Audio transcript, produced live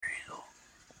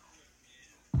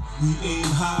We aim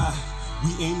high,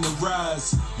 we aim to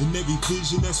rise, and every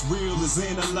vision that's real is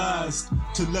analyzed.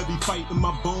 Till every fight in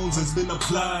my bones has been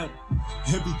applied.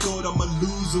 Every thought I'ma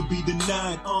lose will be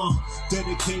denied.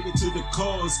 Dedicated to the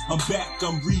cause. I'm back,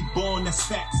 I'm reborn, that's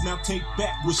facts. Now take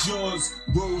back what's yours.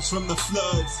 Rose from the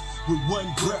floods. With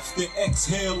one breath, the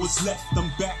exhale was left. I'm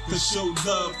back to show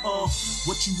love.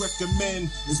 What you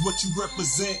recommend is what you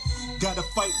represent. Gotta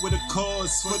fight with a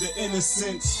cause for the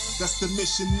innocents. That's the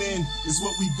mission then, is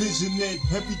what we vision in.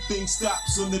 Everything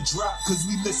stops on the drop, cause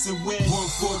we listen when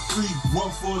 143,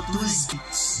 143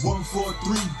 speaks.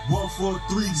 143,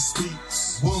 143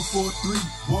 speaks. 143,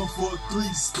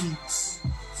 143 speaks.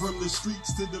 From the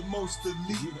streets to the most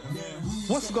elite.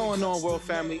 What's going on, world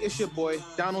family? It's your boy,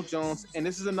 Donald Jones, and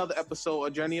this is another episode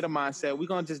of Journey of the Mindset. We're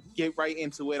going to just get right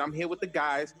into it. I'm here with the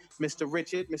guys, Mr.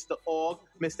 Richard, Mr. Org,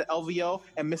 Mr. LVO,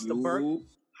 and Mr. Burke.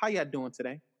 How y'all doing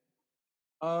today?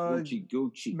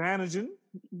 Gucci. Managing.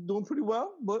 Doing pretty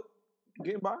well, but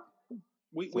getting by.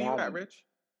 Where you at, Rich?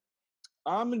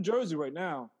 I'm in Jersey right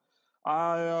now.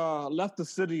 I left the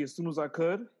city as soon as I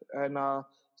could, and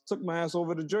took my ass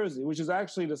over to Jersey, which is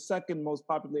actually the second most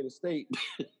populated state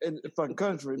in the fucking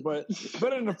country, but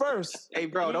better than the first. Hey,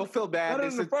 bro, don't feel bad. Better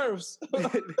than the first.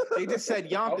 They just said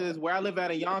Yonkers, where I live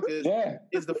at in Yonkers,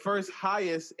 is the first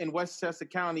highest in Westchester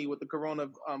County with the corona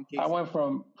cases. I went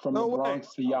from the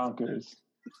Bronx to Yonkers.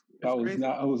 That was crazy.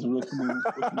 It was real smooth.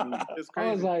 It's crazy.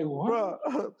 I was like, what?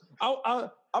 Bro,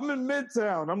 I'm in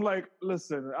Midtown. I'm like,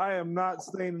 listen, I am not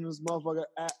staying in this motherfucker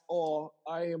at all.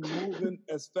 I am moving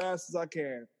as fast as I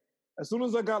can. As soon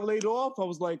as I got laid off, I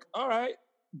was like, all right,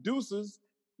 deuces.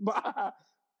 But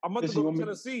I'm about to go to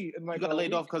Tennessee. And like, you got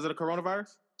laid off because of the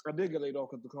coronavirus? I did get laid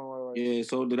off because of the coronavirus. Yeah,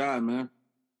 so did I, man.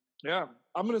 Yeah.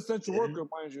 I'm an essential worker,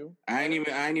 mind you. I ain't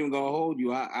even gonna hold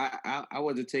you. I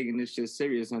wasn't taking this shit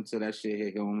serious until that shit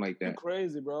hit home like that. You're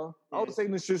crazy, bro. I was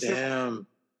taking this shit serious. Damn.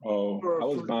 I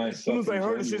was buying as soon as I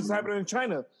heard this shit's happening in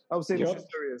China, I was taking this shit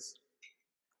serious.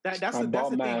 That's the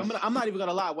thing. I'm not even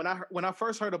gonna lie. When I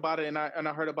first heard about it and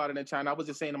I heard about it in China, I was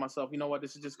just saying to myself, you know what,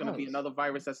 this is just gonna be another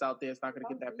virus that's out there. It's not gonna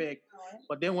get that big.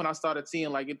 But then when I started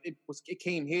seeing like it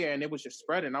came here and it was just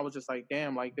spreading, I was just like,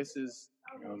 damn, like this is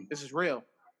real.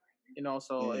 You know,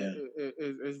 so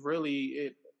it's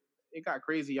really it got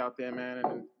crazy out there, man, and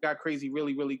it got crazy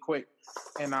really, really quick.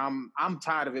 And I'm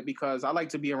tired of it because I like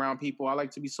to be around people. I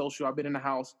like to be social. I've been in the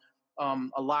house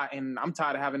a lot, and I'm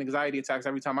tired of having anxiety attacks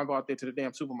every time I go out there to the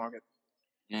damn supermarket.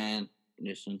 And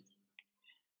listen,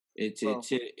 it's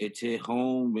hit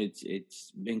home.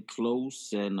 It's been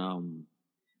close, and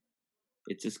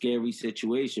it's a scary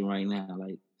situation right now.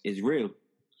 Like, it's real.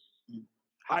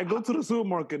 I go to the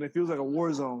supermarket and it feels like a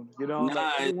war zone, you know?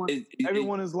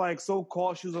 Everyone is like so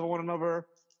cautious of one another.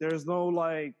 There's no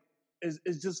like,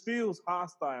 it just feels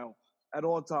hostile at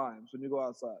all times when you go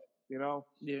outside, you know?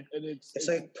 Yeah. And it's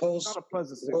like post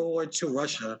World War II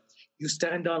Russia. You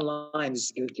stand on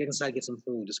lines, you get inside, get some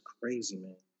food. It's crazy,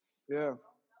 man. Yeah.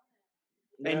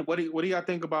 And what do y'all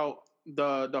think about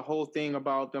the whole thing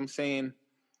about them saying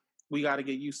we got to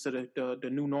get used to the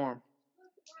new norm?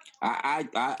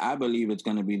 I believe it's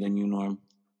going to be the new norm.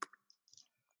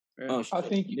 Yeah. I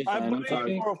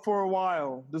believe for a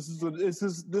while this is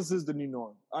the new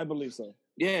norm. I believe so.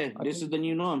 Yeah, this is the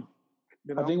new norm.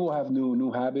 You know? I think we'll have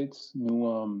new habits,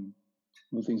 new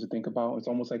things to think about. It's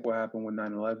almost like what happened with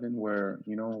 9/11, where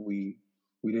we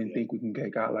didn't think we can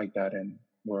get got like that, and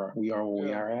where we are where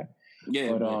we are at.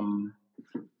 Yeah, but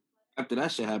after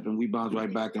that shit happened, we bounced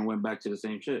right back and went back to the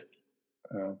same shit.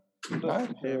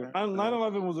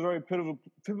 9/11 was a very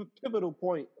pivotal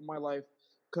point in my life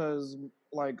because,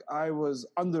 like, I was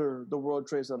under the World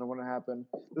Trade Center when it happened.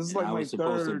 This is like I was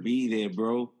supposed to be there,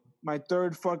 bro. My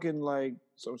third fucking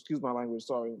so excuse my language.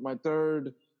 Sorry, my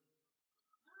third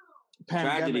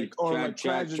pandemic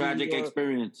tragic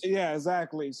experience. Yeah,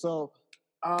 exactly. So,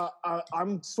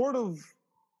 I'm sort of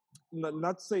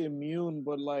not to say immune,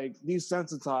 but like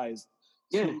desensitized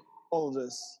to all of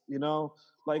this. You know.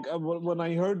 Like, when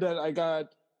I heard that I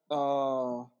got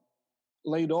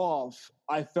laid off,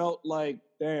 I felt like,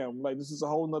 damn, like, this is a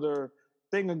whole nother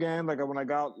thing again. Like, when I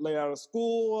got laid out of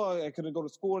school, I couldn't go to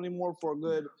school anymore for a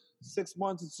good 6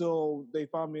 months until they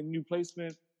found me a new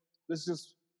placement.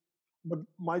 But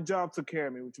my job took care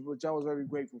of me, which I was very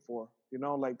grateful for. You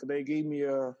know, like, they gave me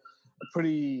a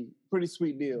pretty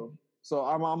sweet deal. So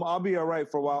I'll be all right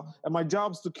for a while. And my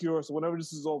job's secure, so whenever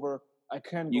this is over, I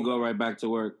can go right back to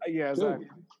work. Yeah, exactly.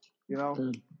 You know?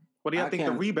 What do you think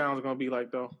the rebound's going to be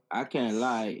like, though? I can't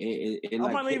lie. I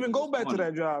might not even go back to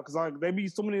that job because there be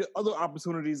so many other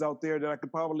opportunities out there that I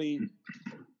could probably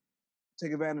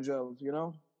take advantage of, you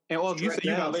know? And you said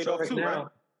you got laid off too, right?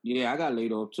 Yeah, I got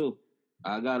laid off too.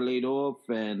 I got laid off,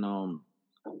 and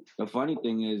the funny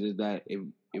thing is that it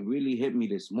really hit me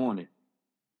this morning.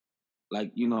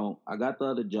 Like, you know, I got the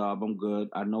other job. I'm good.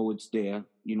 I know it's there.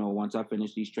 You know, once I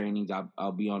finish these trainings,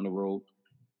 I'll be on the road.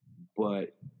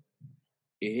 But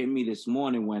it hit me this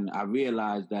morning when I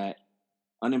realized that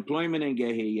unemployment didn't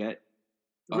get here yet.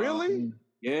 Really?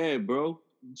 Yeah, bro.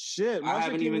 Shit, I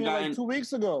haven't even gotten like 2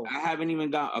 weeks ago. I haven't even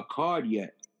got a card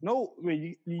yet. No,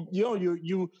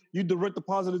 you direct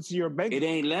deposit it to your bank. It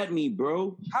ain't let me,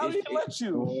 bro. How did it let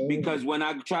you? Because when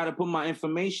I try to put my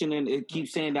information in, it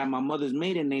keeps saying that my mother's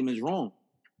maiden name is wrong.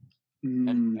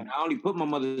 And I only put my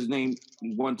mother's name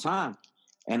one time.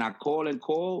 And I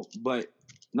call, but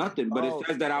nothing. But it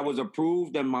says that I was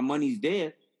approved and my money's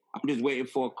there. I'm just waiting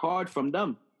for a card from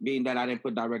them, being that I didn't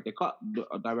put direct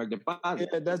deposit.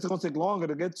 Yeah, that's going to take longer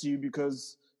to get to you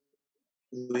because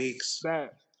weeks.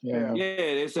 Yeah,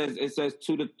 it says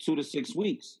 2 to 6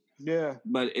 weeks. Yeah,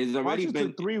 but it's already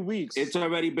been 3 weeks. It's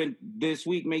already been, this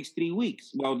week makes 3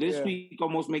 weeks. Well, this week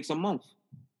almost makes a month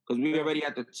because we already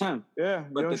at the 10th. Yeah,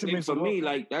 but the thing for me,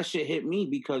 like that shit hit me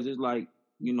because it's like,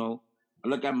 you know, I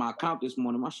look at my account this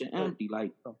morning, my shit empty,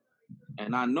 like,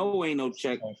 and I know ain't no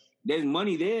check. There's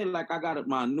money there, like I got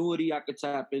my annuity I could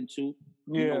tap into.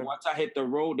 You know, once I hit the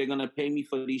road, they're gonna pay me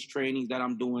for these trainings that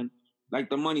I'm doing. Like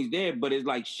the money's there, but it's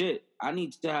like shit. I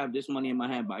need to have this money in my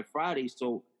hand by Friday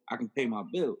so I can pay my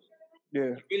bills. Yeah,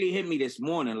 it really hit me this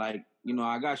morning. Like, you know,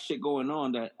 I got shit going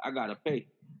on that I gotta pay.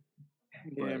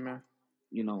 Yeah, but, man.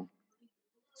 You know,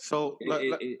 so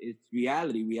it's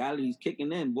reality. Reality's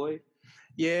kicking in, boy.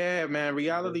 Yeah, man.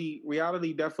 Reality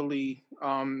definitely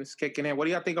is kicking in. What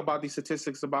do y'all think about these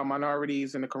statistics about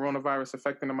minorities and the coronavirus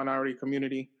affecting the minority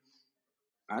community?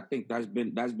 I think that's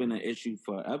been an issue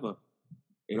forever.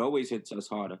 It always hits us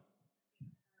harder.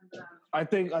 I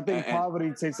think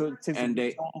poverty takes a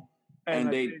toll.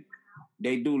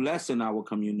 They do less in our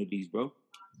communities, bro.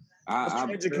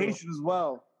 Education as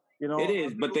well. You know, it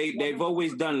is, but they've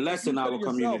always done less in our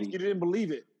community. You didn't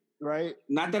believe it, right?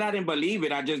 Not that I didn't believe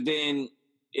it. I just didn't.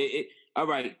 All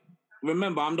right.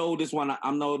 Remember, I'm the oldest one.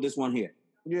 I'm the oldest one here.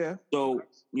 Yeah. So,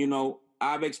 you know,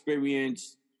 I've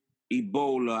experienced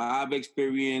Ebola. I've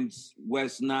experienced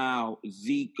West Nile,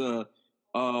 Zika.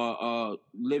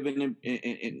 Living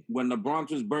in when the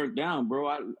Bronx was burnt down, bro.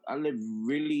 I lived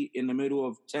really in the middle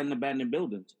of 10 abandoned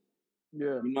buildings.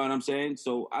 Yeah. You know what I'm saying?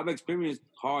 So I've experienced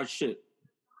hard shit.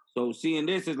 So seeing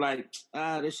this is like,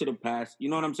 this should have passed. You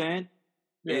know what I'm saying?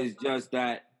 Yeah. It's just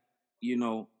that, you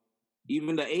know,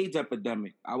 even the AIDS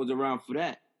epidemic, I was around for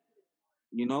that.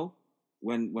 You know,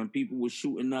 when people were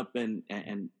shooting up and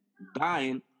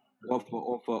dying off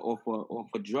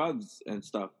for drugs and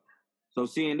stuff. So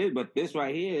seeing this, but this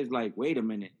right here is like, wait a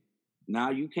minute. Now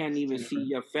you can't even see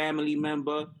your family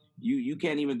member. You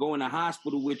can't even go in the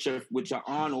hospital with your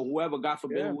aunt or whoever, God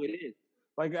forbid who it is.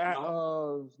 Like not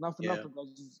for nothing.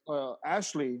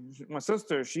 Ashley, my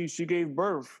sister, she gave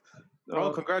birth.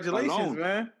 Congratulations,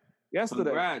 man! Yesterday,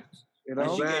 congrats. You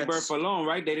know, she gave birth alone,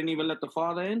 right? They didn't even let the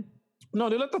father in. No,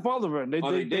 they let the father in. They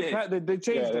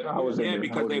changed it.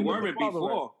 Because they weren't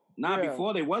before.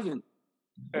 Before they wasn't.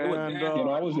 And,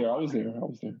 I was there.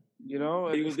 You know,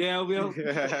 he was there, Will.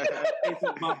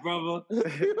 My brother.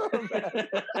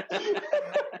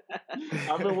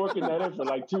 I've been working that in for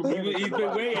like 2 minutes. He's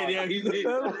been waiting. Yeah,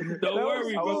 don't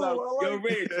worry, bro. Yo,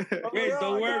 Rich,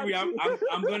 don't worry.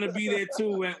 I'm gonna be there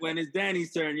too when it's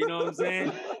Danny's turn. You know what I'm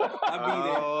saying? I'll be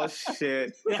there. Oh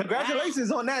shit!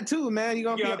 Congratulations on that too, man. You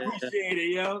gonna be appreciate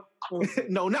it, yo.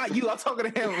 No, not you. I'm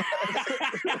talking to him.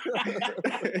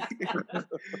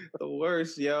 The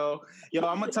worst, yo.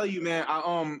 I'm gonna tell you, man.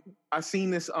 I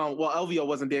seen this. Well, Elvio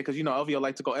wasn't there because you know Elvio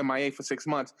liked to go MIA for 6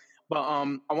 months. But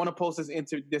I want to post this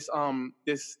into this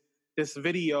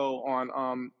video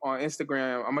on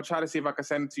Instagram. I'm gonna try to see if I can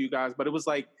send it to you guys. But it was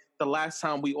like the last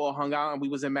time we all hung out and we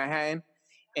was in Manhattan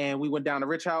and we went down to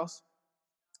Rich House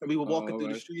and we were walking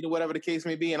through the street or whatever the case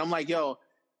may be. And I'm like, yo,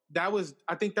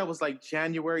 I think that was like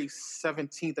January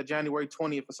 17th or January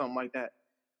 20th or something like that.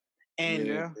 And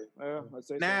I'd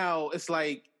say now it's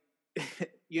like,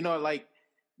 you know, like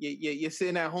you're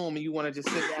sitting at home and you want to just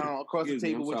sit down across the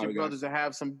table with your brothers and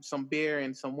have some beer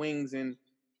and some wings, and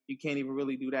you can't even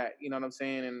really do that. You know what I'm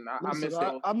saying? And I miss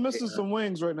it. I'm missing some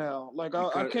wings right now. Like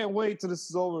I can't wait till this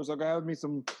is over so I can have me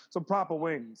some proper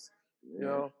wings. You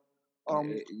know?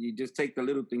 You just take the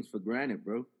little things for granted,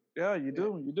 bro. Yeah, you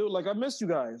do. You do. Like I miss you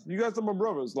guys. You guys are my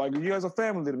brothers. Like you guys are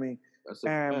family to me. That's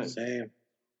same.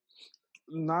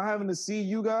 Not having to see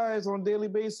you guys on a daily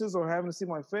basis or having to see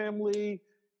my family,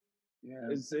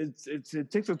 it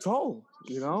takes a toll.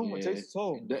 You know, it takes a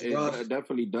toll. It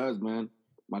definitely does, man.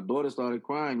 My daughter started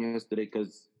crying yesterday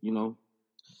because you know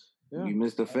Yeah. You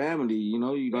miss the family, you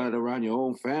know. You got it around your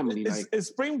own family. Is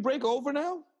spring break over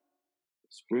now?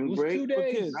 Spring break? 2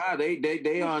 days. Nah,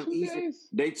 they on Easter.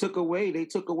 They took away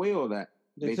all that.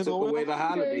 They took away the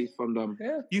holidays from them.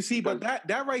 Yeah. You see, but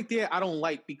that right there, I don't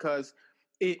like, because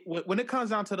when it comes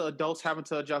down to the adults having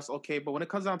to adjust, okay, but when it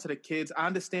comes down to the kids, I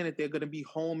understand that they're going to be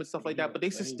home and stuff like that, but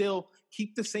they should still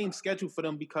keep the same schedule for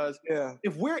them, because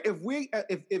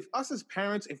if us as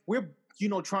parents, if we're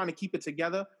trying to keep it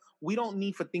together, we don't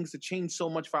need for things to change so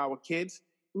much for our kids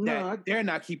that they're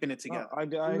not keeping it together. I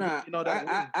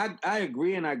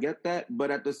agree, and I get that,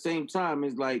 but at the same time,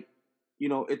 it's like,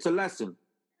 it's a lesson.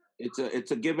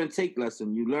 It's a give and take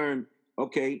lesson. You learn,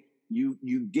 okay, you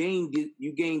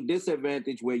gain this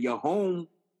advantage where you're home,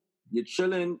 you're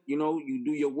chilling, you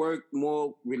do your work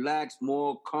more relaxed,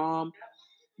 more calm,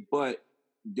 but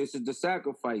this is the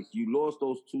sacrifice. You lost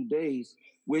those 2 days,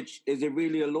 which is it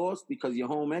really a loss because you're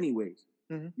home anyways.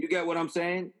 Mm-hmm. You get what I'm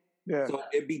saying? Yeah. So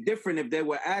it'd be different if they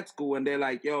were at school and they're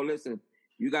like, yo, listen,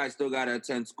 you guys still got to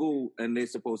attend school and they're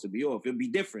supposed to be off. It'd be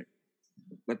different.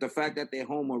 But the fact that they're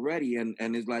home already and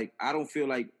it's like, I don't feel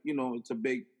like,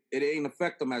 it ain't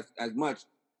affect them as much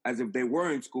as if they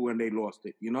were in school and they lost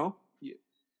it, Yeah.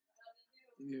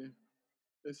 Yeah.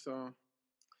 It's,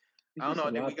 I don't know.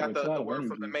 And then we got the word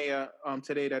from the mayor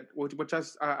today which I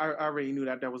already knew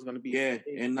that was going to be. Yeah,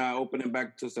 and opening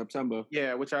back to September.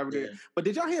 Yeah, which I already did. But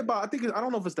did y'all hear about, I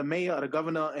don't know if it's the mayor or the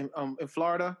governor in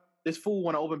Florida, this fool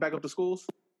want to open back up the schools?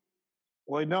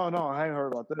 Wait, no, I ain't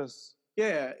heard about this.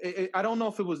 Yeah, I don't know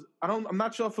if it was. I'm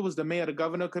not sure if it was the mayor or the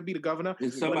governor. Could be the governor.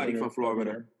 It's somebody from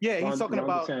Florida. Yeah, he's talking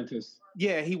about. DeSantis.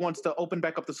 Yeah, he wants to open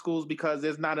back up the schools because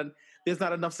there's not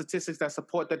enough statistics that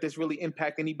support that this really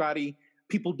impact anybody.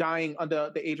 People dying under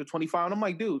the age of 25. And I'm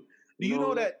like, dude, do you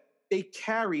know that they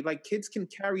carry, like, kids can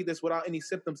carry this without any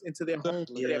symptoms into their homes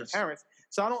to their parents?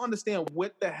 So I don't understand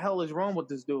what the hell is wrong with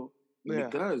this dude. Yeah.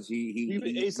 Because he's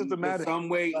asymptomatic.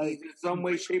 He's in some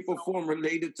way, shape, or form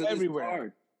related to everywhere. This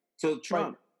card. To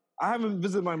Trump. I haven't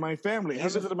visited my family. I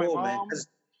visited my mom. Man,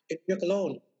 if you're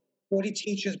alone, 40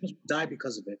 teachers must die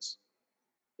because of it.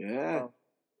 Yeah.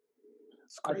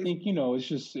 I think, it's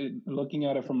just looking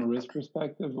at it from a risk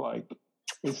perspective, like,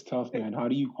 it's tough, man. How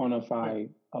do you quantify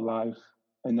a life?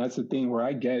 And that's the thing where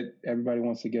I get everybody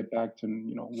wants to get back to,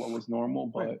 what was normal.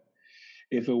 But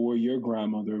if it were your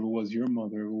grandmother, if it was your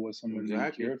mother, if it was someone you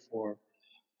cared for.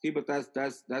 See, but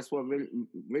that's what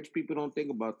rich people don't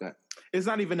think about that. It's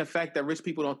not even the fact that rich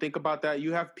people don't think about that.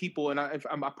 You have people, and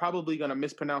I'm probably going to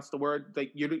mispronounce the word,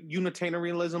 like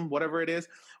Unitarianism, whatever it is,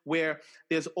 where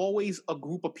there's always a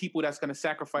group of people that's going to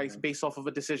sacrifice based off of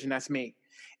a decision that's made.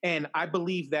 And I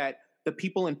believe that the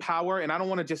people in power, and I don't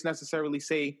want to just necessarily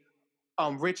say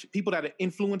rich people that are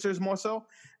influencers more so,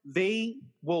 they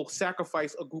will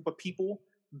sacrifice a group of people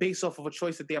based off of a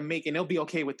choice that they're making. They'll be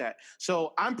okay with that.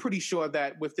 So I'm pretty sure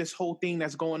that with this whole thing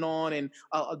that's going on and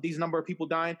these number of people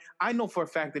dying, I know for a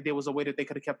fact that there was a way that they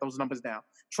could have kept those numbers down.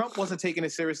 Trump wasn't taking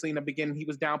it seriously in the beginning. He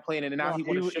was downplaying it, and now he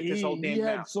want to shift this whole thing down.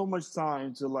 He had so much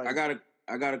time to I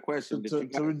got a question.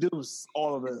 To reduce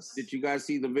all of this. Did you guys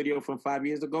see the video from 5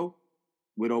 years ago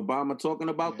with Obama talking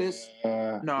about this?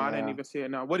 No, I didn't even see it.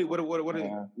 No. What is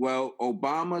it? Well,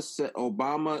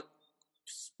 Obama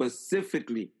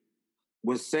specifically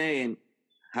was saying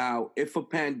how if a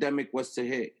pandemic was to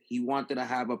hit, he wanted to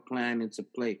have a plan into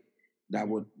play that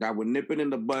would nip it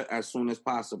in the butt as soon as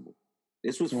possible.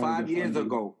 This was 5 years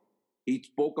ago. He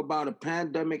spoke about a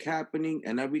pandemic happening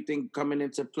and everything coming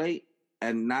into play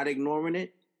and not ignoring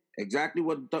it. Exactly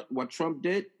what Trump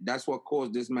did, that's what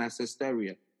caused this mass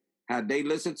hysteria. Had they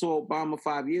listened to Obama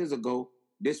 5 years ago,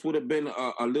 this would have been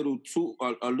a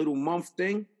little month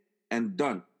thing and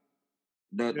done.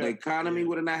 The economy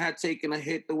would have not had taken a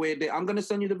hit the way it did. I'm gonna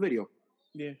send you the video.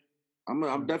 Yeah,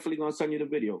 I'm definitely gonna send you the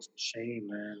video. Shame,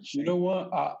 man. Shame. You know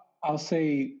what? I'll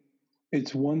say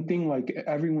it's one thing. Like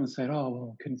everyone said, "Oh,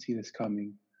 well, couldn't see this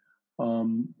coming."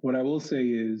 What I will say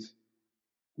is,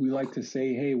 we like to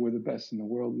say, "Hey, we're the best in the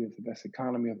world. We have the best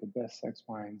economy. We have the best X,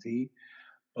 Y, and Z."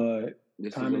 But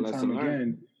time and time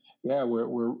again,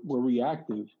 we're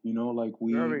reactive. Like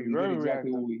we get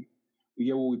exactly what we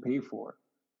get what we pay for.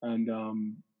 And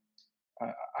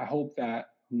I hope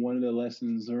that one of the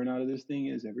lessons learned out of this thing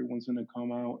is everyone's going to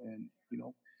come out and,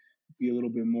 be a little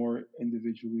bit more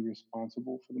individually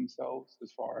responsible for themselves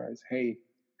as far as, hey,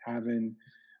 having,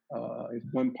 if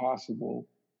when possible,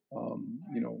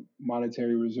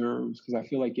 monetary reserves. Because I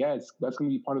feel like, that's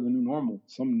going to be part of the new normal.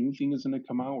 Some new thing is going to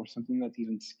come out or something that's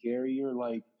even scarier.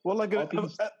 Like, well, like an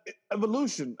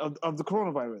evolution of the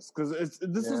coronavirus, because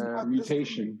this is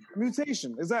mutation.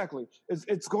 Mutation, exactly. This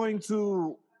is going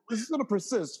to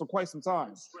persist for quite some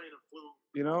time.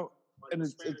 and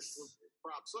it's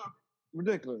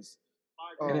ridiculous.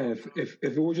 And if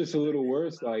it were just a little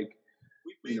worse, like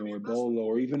Ebola,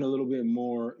 or even a little bit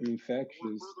more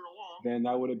infectious, then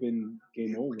that would have been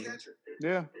game over.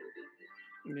 Yeah.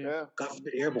 Got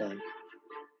airborne.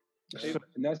 And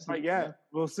that's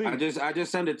we'll see. I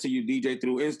just sent it to you, DJ,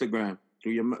 through Instagram,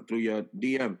 through your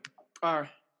DM. All right,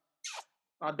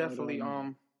 I'll definitely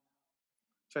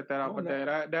check that out. But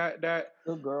that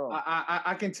good girl.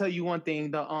 I can tell you one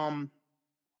thing: the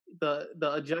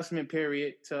adjustment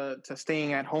period to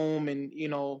staying at home and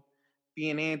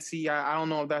being antsy. I don't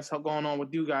know if that's going on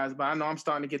with you guys, but I know I'm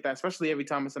starting to get that, especially every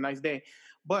time it's a nice day.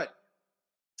 But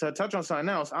to touch on something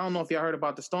else, I don't know if y'all heard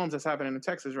about the storms that's happening in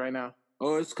Texas right now.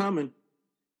 Oh, it's coming.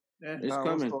 Yeah. It's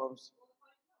coming.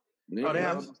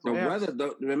 Yeah. The weather.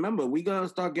 Remember, we gonna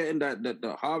start getting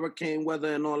the hurricane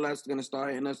weather and all that's gonna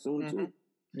start hitting us soon too.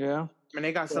 Yeah. And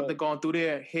they got something going through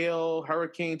there: hail,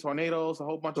 hurricane, tornadoes, a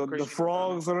whole bunch of crazy. The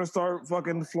frogs are gonna start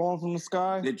fucking falling from the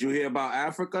sky. Did you hear about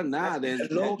Africa? Nah, there's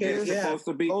supposed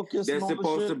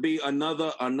to be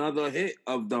another hit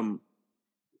of them.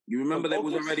 You remember there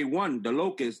was already one, the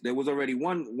locust. There was already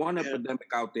one epidemic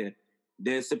out there.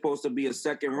 There's supposed to be a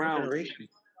second round.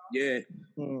 Yeah.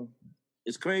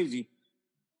 It's crazy.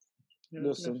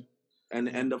 Listen.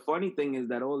 And the funny thing is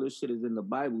that all this shit is in the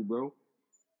Bible, bro.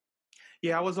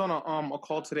 Yeah, I was on a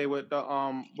call today with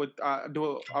I'm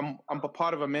a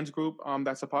part of a men's group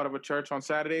that's a part of a church on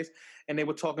Saturdays, and they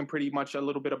were talking pretty much a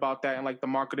little bit about that and like the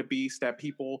mark of the beast, that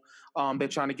people they're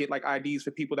trying to get like IDs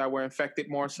for people that were infected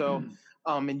more so,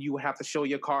 and you would have to show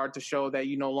your card to show that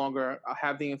you no longer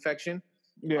have the infection.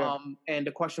 Yeah. And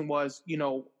the question was,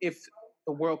 if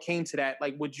the world came to that,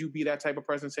 like, would you be that type of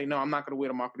person and say, no, I'm not going to wear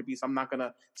the mark of the beast. I'm not going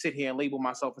to sit here and label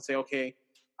myself and say, okay,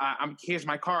 here's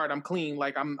my card. I'm clean.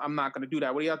 Like, I'm not going to do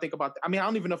that. What do y'all think about that? I mean, I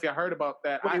don't even know if y'all heard about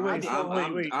that. Wait. You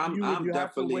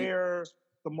have to wear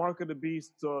the mark of the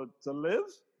beast to live?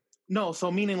 No.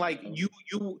 So meaning like you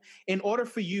in order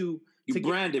for you to get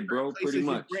branded, bro, pretty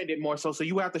much. Branded more so. So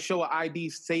you have to show an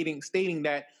ID stating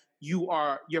that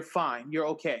you're fine. You're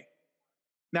okay.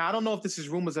 Now, I don't know if this is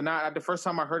rumors or not. The first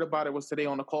time I heard about it was today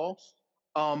on the call.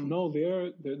 No,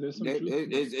 there's some truth.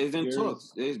 It's in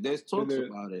talks. There's talks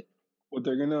about it. What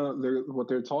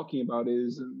they're talking about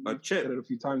is a chip. Said it a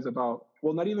few times about,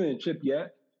 well, not even a chip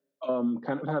yet. Kind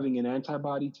of having an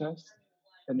antibody test,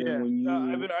 and then when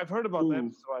you I've heard about the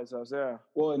antibody test. Yeah.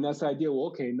 Well, and that's the idea. Well,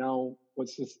 okay, now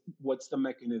what's the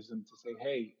mechanism to say,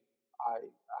 hey, I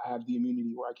have the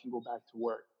immunity where I can go back to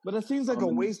work? But it seems like a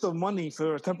waste of money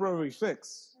for a temporary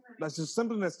fix. That's just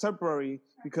something that's temporary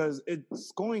because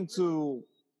it's going to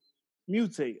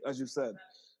mutate, as you said,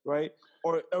 right?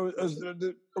 Or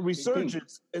the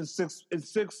resurgence in 6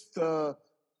 to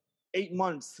 8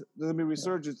 months. There's gonna be a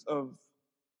resurgence of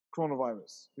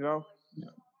coronavirus. Yeah.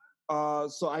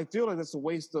 So I feel like that's a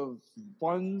waste of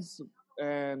funds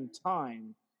and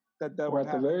time. Or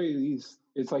at the very least,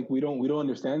 it's like we don't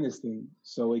understand this thing.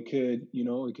 So it could,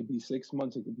 it could be 6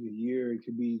 months, it could be a year, it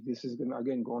could be this is going to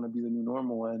be the new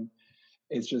normal, and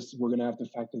it's just we're gonna have to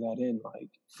factor that in.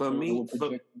 Like for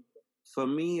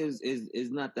me is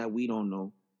not that we don't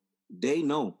know. They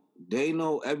know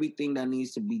everything that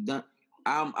needs to be done.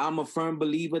 I'm a firm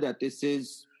believer that this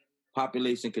is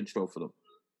population control for them.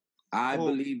 I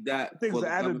believe that. I think it's an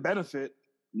added benefit.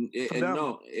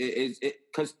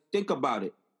 Because think about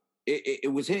it.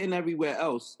 It was hitting everywhere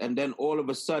else, and then all of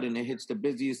a sudden it hits the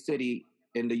busiest city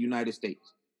in the United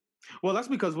States. Well, that's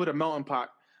because we're a melting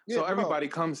pot, so everybody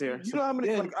comes here. You know how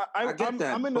many? I get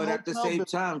that, but at the same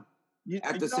time,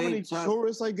 how many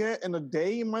tourists I get in a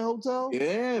day in my hotel?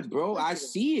 Yeah, bro, I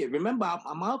see it. Remember,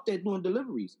 I'm out there doing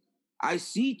deliveries. I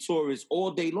see tourists all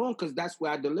day long because that's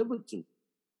where I deliver to.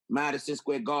 Madison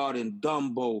Square Garden,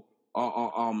 Dumbo,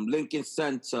 Lincoln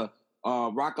Center,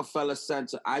 Rockefeller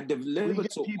Center. I deliver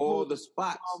to all the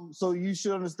spots. So you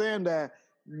should understand that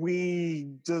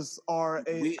we just are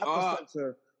we are.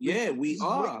 Yeah, we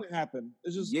are. Waiting to happen.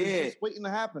 It's just waiting to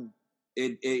happen.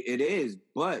 It is,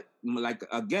 but like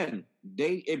again,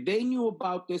 if they knew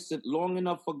about this long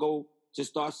enough ago to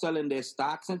start selling their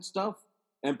stocks and stuff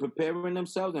and preparing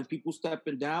themselves and people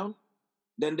stepping down,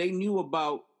 then they knew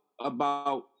about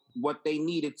what they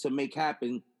needed to make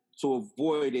happen to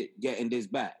avoid it getting this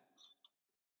bad.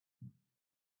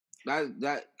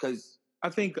 That because I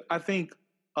think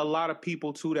a lot of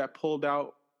people too that pulled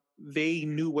out, they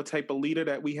knew what type of leader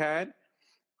that we had,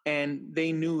 and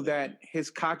they knew that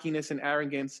his cockiness and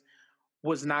arrogance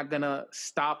was not gonna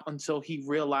stop until he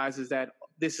realizes that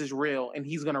this is real, and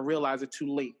he's gonna realize it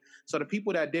too late. So the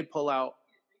people that did pull out,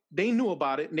 they knew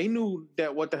about it, and they knew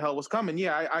that what the hell was coming.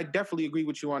 Yeah, I definitely agree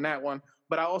with you on that one.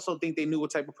 but I also think they knew what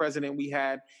type of president we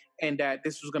had, and that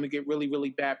this was going to get really,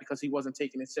 really bad because he wasn't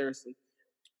taking it seriously.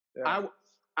 Yeah.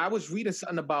 I was reading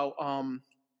something about I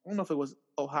don't know if it was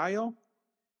Ohio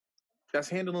that's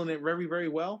handling it very, very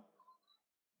well.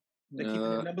 They're keeping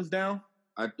the numbers down.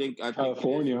 I think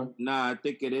California. I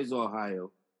think it is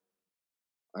Ohio.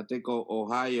 I think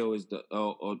Ohio is the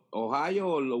Ohio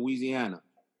or Louisiana.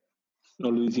 No,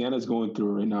 Louisiana's going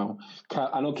through it right now.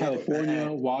 I know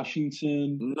California,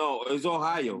 Washington. No, it's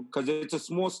Ohio because it's a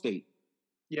small state.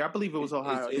 Yeah, I believe it was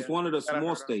Ohio. It's one of the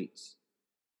small states.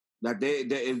 That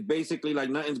it's basically like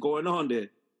nothing's going on there.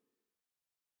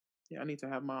 Yeah, I need to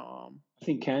have my I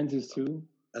think Kansas too.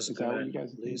 That's good. That you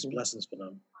guys these blessings for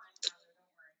them.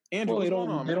 Andrew, well, they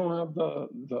don't have the.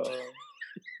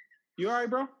 You all right,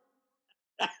 bro?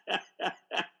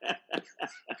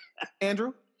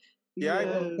 Andrew? Yeah,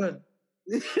 good.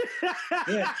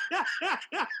 Yeah.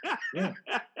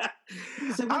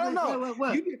 So I don't know.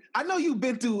 What? I know you've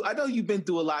been through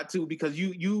a lot too because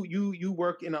you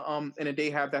work in a day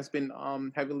half that's been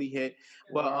heavily hit.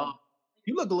 Well,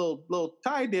 you look a little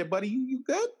tired there, buddy. You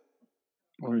good?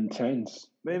 Or intense?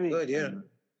 Maybe. Good, yeah.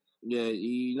 Yeah,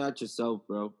 you're not yourself,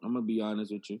 bro. I'm gonna be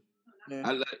honest with you.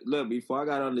 Yeah. Look, before I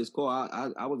got on this call,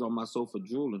 I was on my sofa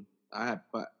drooling. I had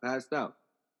passed out.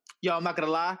 Yo, I'm not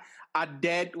gonna lie. I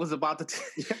was about to.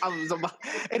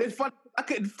 And it's funny. I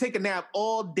couldn't take a nap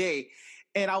all day,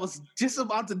 and I was just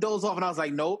about to doze off, and I was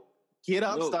like, "Nope, get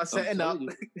up, start setting up."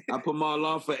 I put my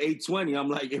alarm for 8:20. I'm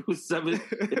like, it was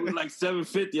like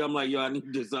 7:50. I'm like, yo, I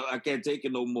need this. I can't take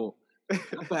it no more.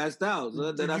 I passed out.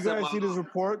 So Did you guys see this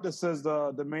report that says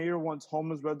the mayor wants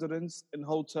homeless residents in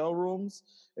hotel rooms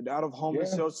and out of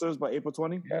homeless shelters by April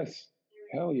 20? Yes.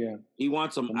 Hell yeah. He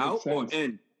wants them out or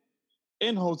in?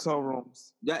 In hotel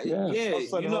rooms. Yeah.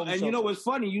 You know what's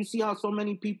funny? You see how so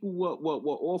many people were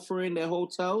offering their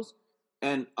hotels,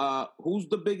 and who's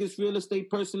the biggest real estate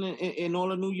person in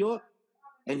all of New York?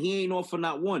 And he ain't offer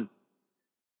not one.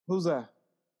 Who's that?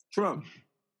 Trump.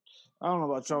 I don't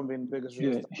know about Trump being the biggest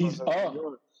real estate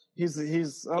person.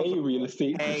 He's a real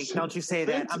estate. Hey, don't you say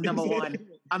that? I'm number one.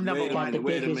 I'm number one.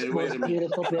 Wait a minute. Most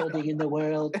beautiful building in the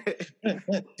world. Do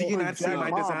you not see my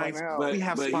designs? We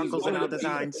have sparkles in our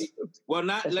designs. Well,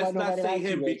 let's not say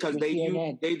him because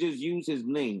they just use his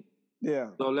name. Yeah.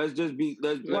 So let's just be.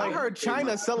 I heard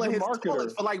China selling his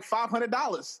toilets for like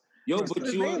 $500. Yo, but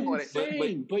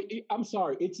I'm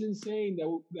sorry, it's insane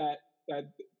that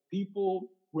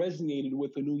people resonated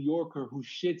with a New Yorker who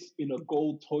shits in a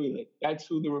gold toilet. That's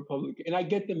who the Republican. And I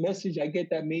get the message. I get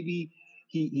that maybe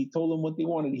he told them what they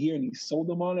wanted to hear and he sold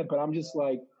them on it. But I'm just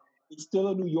like, it's still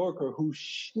a New Yorker who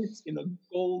shits in a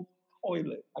gold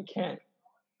toilet. I can't.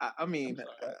 I mean,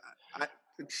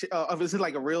 is it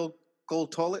like a real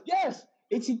gold toilet? Yes,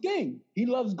 it's a thing. He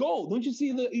loves gold. Don't you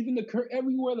see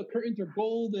everywhere the curtains are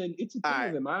gold and it's a thing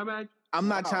of them. I'm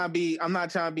not trying to be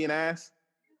an ass.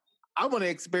 I want to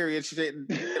experience shit.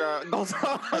 I was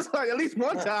like, at least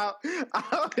one time.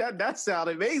 That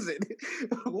sounded amazing.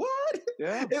 What?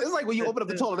 Yeah. It's like when you open up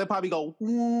the toilet, they probably go.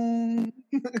 You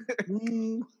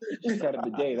got a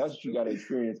bidet. That's what you got to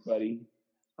experience, buddy.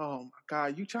 Oh my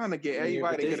God! You trying to get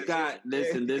everybody?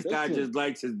 This guy just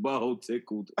likes his butthole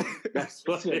tickled. That's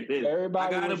what it is.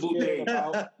 Everybody I got a bidet.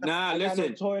 Nah,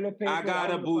 listen. I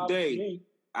got a bidet.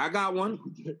 I got one.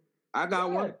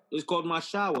 One. It's called my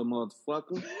shower,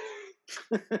 motherfucker.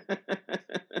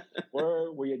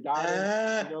 Where your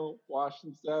daughters, wash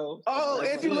themselves. Oh,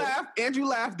 Andrew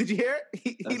laughed. Did you hear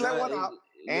it? He let one out.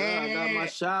 Yeah, I got my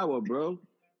shower, bro.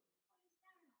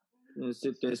 You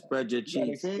sit there, spread your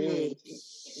cheeks.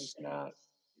 It's not.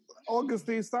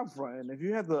 Augustine, stop fronting. If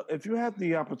you had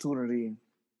the opportunity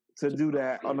to do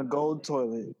that on a gold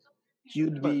toilet,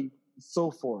 you'd be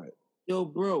so for it. Yo,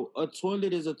 bro, a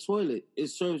toilet is a toilet. It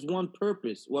serves one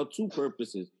purpose. Well, two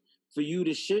purposes. For you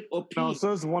to shit or pee. No, it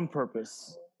serves one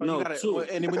purpose. No, two.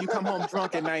 And then when you come home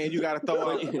drunk at night and you gotta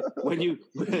throw up. when you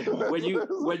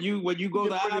go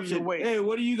to option, hey,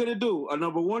 what are you gonna do? A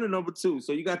number one or number two?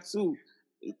 So you got two.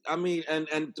 I mean,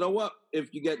 and throw up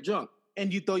if you get drunk.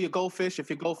 And you throw your goldfish. If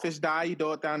your goldfish die, you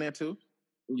throw it down there too.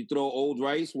 You throw old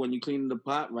rice when you clean the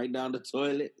pot right down the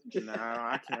toilet. Nah,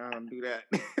 I can't do that.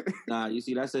 Nah, you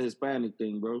see, that's a Hispanic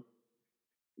thing, bro.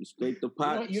 You scrape the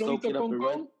pot, you don't soak it up and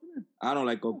red. I don't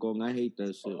like concon. I hate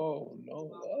that shit. Oh no,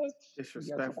 what?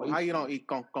 Disrespectful. How you don't eat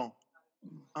concon?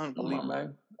 Unbelievable.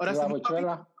 Man. Oh, that's the new puppy?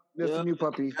 That's the new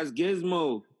puppy. That's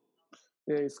Gizmo.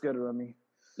 Yeah, he's scared of me.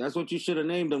 That's what you should have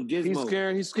named him,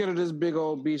 Gizmo. He's scared of this big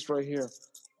old beast right here.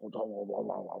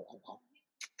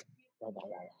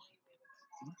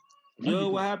 Yo,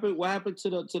 what happened to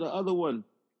the other one?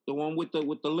 The one with the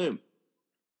limp?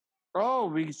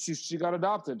 Oh, she got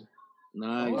adopted.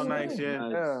 Nice. Oh, nice. Yeah.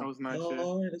 That was nice.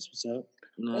 Oh, that's what's up.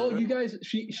 Oh, you guys,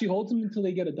 she holds them until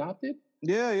they get adopted?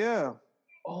 Yeah.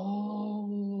 Oh,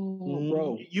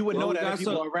 bro. You would know that if you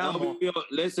go around.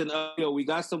 Listen, we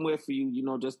got somewhere for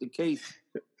you, just in case.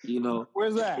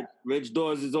 Where's that? Rich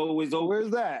Doors is always open.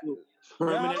 Where's that?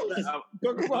 Permanent.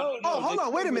 Hold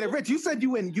on, wait a minute, Rich. You said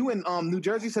you in New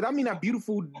Jersey. Said I mean that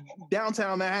beautiful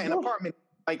downtown Manhattan apartment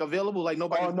available like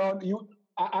nobody. Oh no,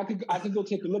 I could go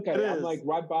take a look at it. I'm like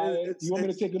right by it. You want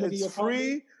me to take a look at your apartment?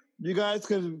 Free. You guys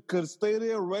could stay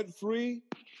there rent free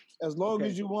as long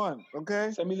as you want.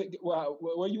 Okay. Send me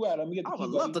where you at? Let me get the I would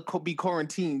love to be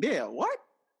quarantined there. What?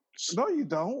 No, you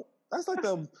don't. That's like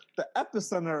the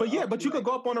epicenter. But you could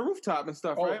go up on the rooftop and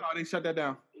stuff, right? Oh, they shut that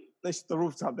down. They shut the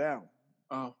rooftop down.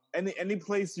 Oh, any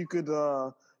place you could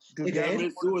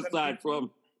get suicide from.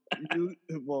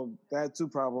 Well, that too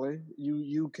probably.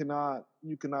 You cannot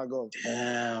go.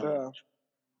 Damn. Yeah.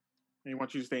 They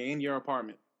want you to stay in your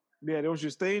apartment. Yeah, they want you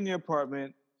to stay in your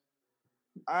apartment.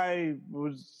 I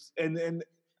was and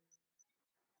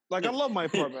like I love my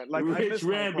apartment. Like Rich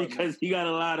ran because he got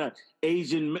a lot of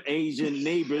Asian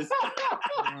neighbors.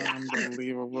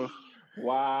 Unbelievable.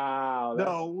 Wow.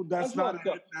 No, that's not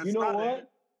it. You know what?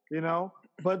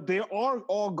 But they are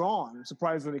all gone,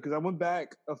 surprisingly, because I went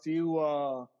back a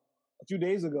few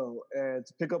days ago and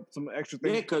to pick up some extra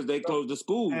things. Yeah, because they closed the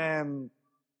school. And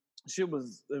it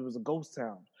was a ghost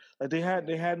town. Like they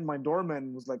had my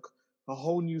doorman was like a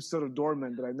whole new set of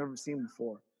doormen that I'd never seen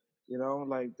before.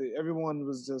 Everyone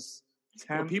was just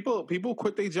people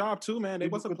quit their job too, man. They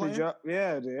wasn't playing.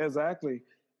 Yeah, exactly.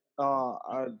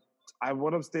 I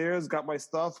went upstairs, got my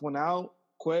stuff, went out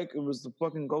quick. It was the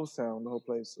fucking ghost town, the whole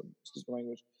place. Excuse my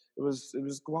language. It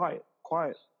was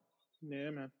quiet.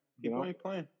 Yeah, man. People ain't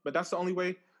playing, but that's the only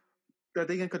way that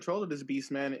they can control this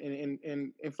beast, man.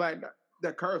 In fact,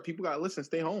 that curve, people gotta listen,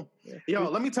 stay home. Yeah. Yo,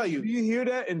 let me tell you. Do you hear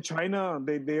that in China?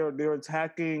 They're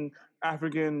attacking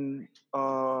African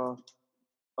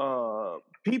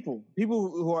people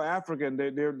who are African.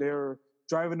 They're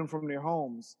driving them from their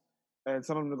homes and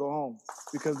telling them to go home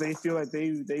because they feel like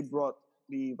they brought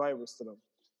the virus to them.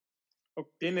 Oh,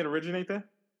 didn't it originate there?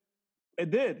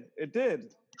 It did.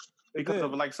 Because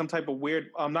of like some type of weird.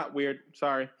 Not weird.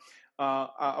 Sorry.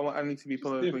 I need to be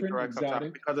politically correct.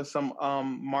 Sometimes because of some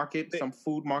some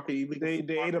food market. They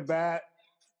ate a bat.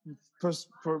 That's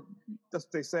what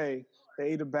they say. They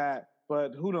ate a bat,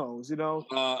 but who knows?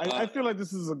 I feel like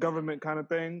this is a government kind of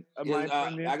thing. I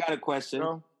got a question.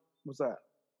 What's that?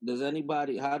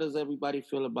 How does everybody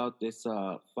feel about this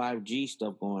 5G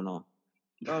stuff going on?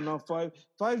 No,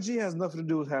 5G has nothing to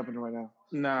do with happening right now.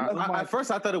 Nah, at first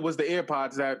I thought it was the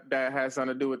AirPods that had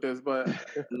something to do with this, but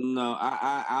no,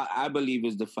 I believe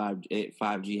it's the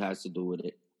 5G has to do with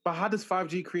it. But how does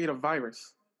 5G create a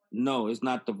virus? No, it's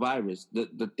not the virus.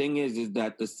 The thing is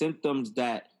that the symptoms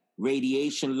that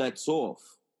radiation lets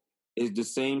off is the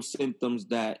same symptoms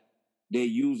that they're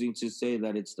using to say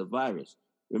that it's the virus.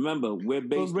 Remember, we're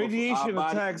based radiation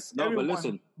attacks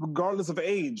everyone, regardless of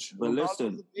age. But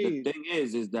listen, the thing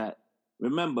is that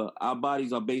remember, our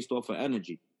bodies are based off of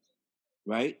energy,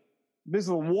 right? This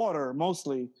is water,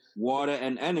 mostly. Water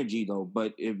and energy, though.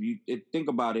 But if you think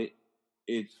about it,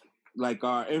 it's like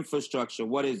our infrastructure.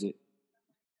 What is it?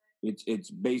 It's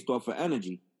based off of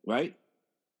energy, right?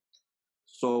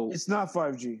 So it's not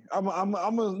 5G. I'm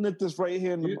gonna nip this right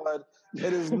here in the bud.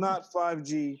 It is not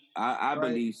 5G. I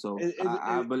believe so.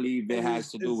 I believe it has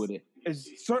to do with it.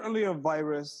 It's certainly a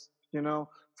virus.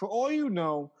 For all you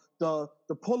know, the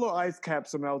polar ice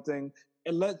caps are melting.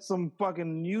 It lets some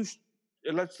new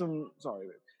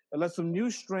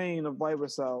strain of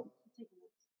virus out.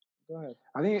 Go ahead.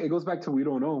 I think it goes back to we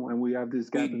don't know, and we have this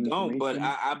gap. We don't, but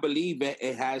I believe that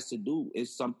it has to do.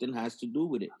 Something has to do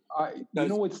with it. You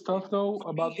know what's tough though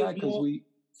about that because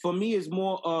for me, it's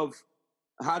more of.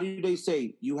 How do they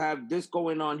say you have this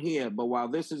going on here, but while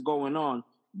this is going on,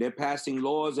 they're passing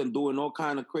laws and doing all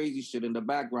kind of crazy shit in the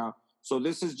background. So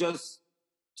this is just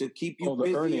to keep you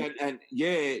busy and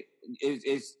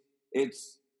it's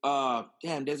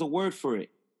damn, there's a word for it.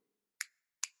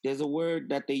 There's a word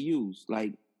that they use,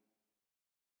 like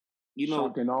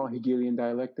shock and awe, Hegelian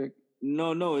dialectic.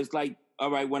 No, it's like all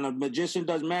right, when a magician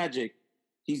does magic,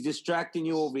 he's distracting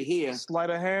you over here. Sleight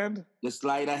of hand? The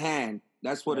sleight of hand.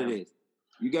 That's what it is.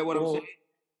 You get what I'm saying?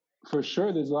 For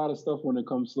sure, there's a lot of stuff when it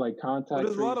comes to like contact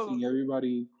tracing.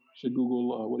 Everybody should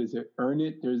Google what is it? Earn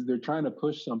It. They're trying to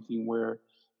push something where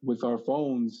with our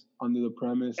phones under the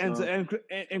premise and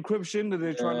encryption that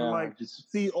they're trying to like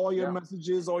see all your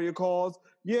messages, all your calls.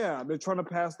 Yeah, they're trying to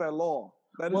pass that law.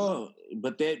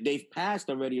 But they've passed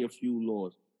already a few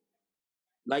laws.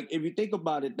 like if you think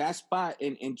about it, that spot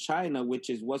in China, which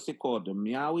is what's it called, the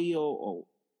Miaoyi or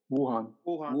Wuhan.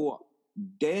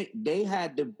 They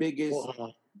had the biggest.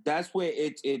 Wuhan. That's where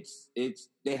it's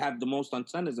they have the most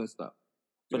antennas and stuff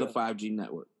for the 5G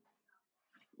network.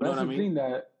 You That's the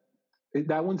thing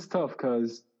that one's tough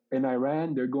because in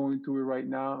Iran they're going through it right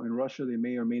now. In Russia they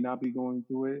may or may not be going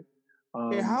through it.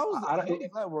 How does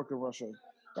that work in Russia?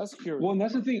 That's curious. Well, and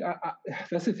that's the thing.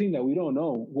 That's the thing that we don't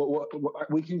know. What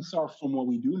we can start from what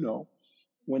we do know.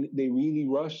 When they really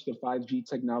rushed the 5G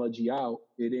technology out,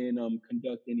 they didn't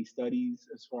conduct any studies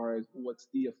as far as what's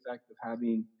the effect of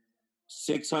having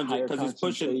 600 because it's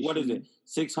pushing. What is it?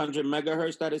 600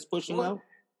 megahertz that is pushing out.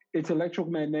 It's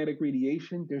electromagnetic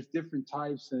radiation. There's different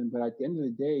types, but at the end of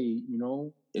the day,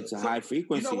 it's a high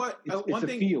frequency. You know what?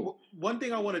 One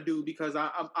thing I want to do because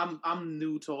I'm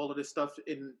new to all of this stuff,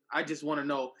 and I just want to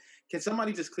know: can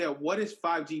somebody just clear what is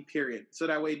 5G? Period, so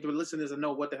that way the listeners will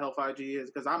know what the hell 5G is.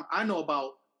 Because I know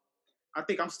about. I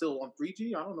think I'm still on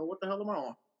 3G. I don't know what the hell am I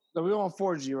on. No, we're on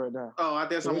 4G right now. Oh, I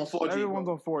guess I'm on 4G. Everyone's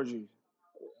on 4G.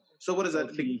 So what is that?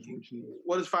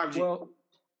 What is 5G? Well,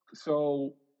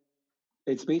 so.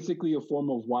 It's basically a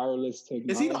form of wireless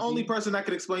technology. Is he the only person that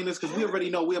can explain this? Because we already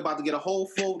know we're about to get a whole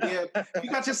full there. You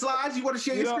got your slides? You want to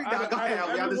share your screen? Go ahead,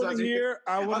 I want to hear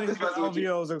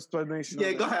LVO's explanation.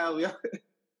 Yeah, go ahead,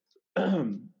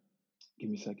 Give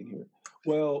me a second here.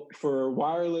 Well, for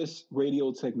wireless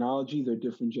radio technology, there are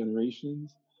different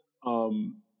generations.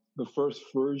 The first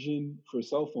version for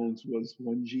cell phones was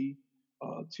 1G.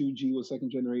 2G was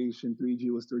second generation. 3G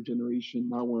was third generation.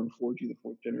 Now we're in 4G, the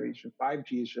fourth generation.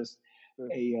 5G is just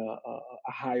a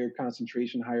higher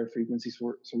concentration, higher frequency,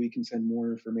 so we can send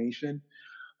more information.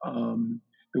 The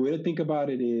way to think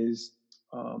about it is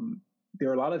there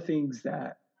are a lot of things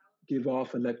that give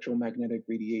off electromagnetic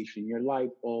radiation. Your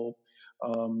light bulb,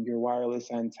 your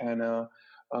wireless antenna,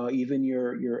 even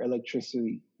your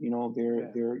electricity.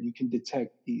 You can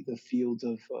detect the fields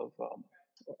of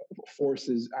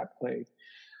forces at play.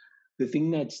 The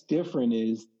thing that's different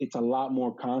is it's a lot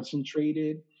more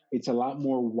concentrated. It's a lot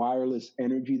more wireless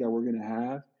energy that we're going to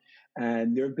have.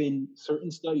 And there have been certain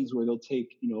studies where they'll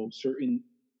take, certain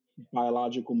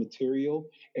biological material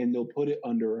and they'll put it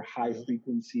under high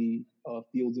frequency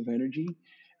fields of energy.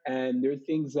 And there are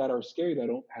things that are scary that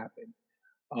don't happen.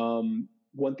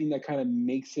 One thing that kind of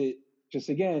makes it just,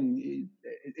 again,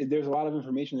 there's a lot of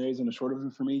information. There isn't a short of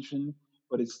information,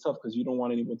 but it's tough because you don't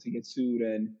want anyone to get sued.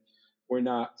 And we're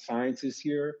not scientists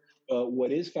here. But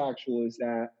what is factual is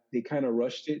that they kind of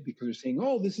rushed it because they're saying,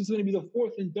 oh, this is going to be the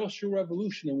fourth industrial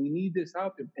revolution and we need this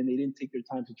out there. And they didn't take their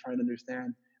time to try and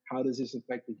understand how does this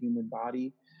affect the human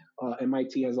body.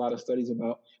 MIT has a lot of studies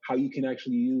about how you can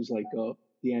actually use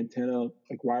the antenna,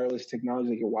 like wireless technology,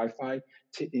 like your Wi-Fi,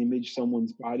 to image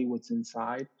someone's body, what's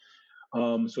inside.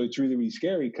 So it's really, really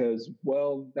scary because,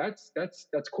 well, that's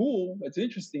cool. That's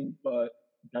interesting, but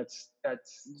that's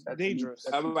dangerous.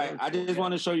 All right. I just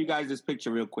want to show you guys this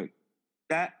picture real quick.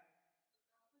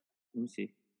 Let me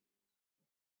see.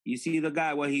 You see the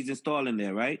guy, what he's installing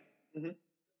there, right? Mm-hmm.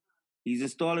 He's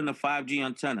installing a 5G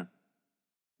antenna.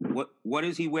 What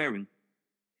is he wearing?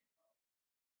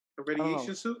 A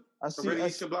radiation suit? A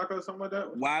radiation blocker or something like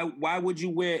that? Why would you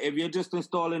wear, if you're just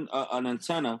installing an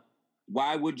antenna,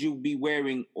 why would you be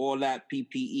wearing all that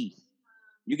PPE?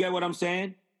 You get what I'm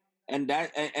saying? And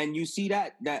you see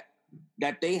that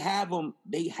they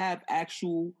have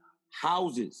actual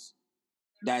houses.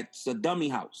 That's a dummy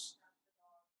house.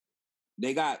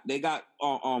 They got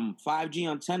 5G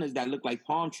antennas that look like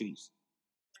palm trees.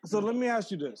 So let me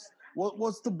ask you this: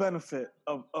 what's the benefit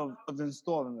of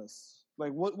installing this?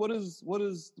 Like, what is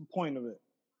the point of it?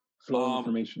 Flow of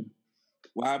information.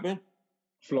 What happened?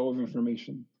 Flow of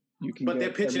information. But they're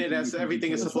pitching it as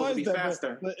everything is supposed to be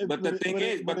faster. But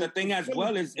the thing as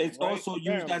well is it's also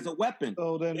used as a weapon.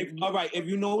 So then, if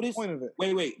you notice,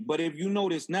 wait. But if you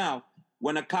notice now,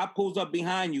 when a cop pulls up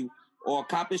behind you, or a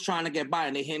cop is trying to get by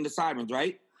and they hitting the sirens,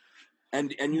 right?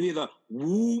 And you hear the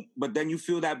woo, but then you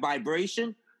feel that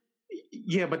vibration.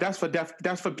 Yeah, but that's for deaf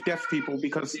people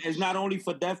because it's not only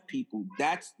for deaf people.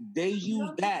 They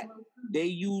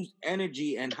use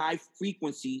energy and high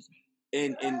frequencies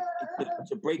and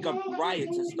to break up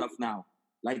riots and stuff now.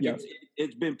 Like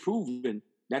it's been proven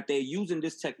that they're using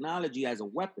this technology as a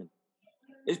weapon.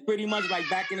 It's pretty much like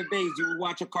back in the days, you would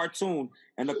watch a cartoon,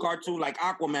 and the cartoon, like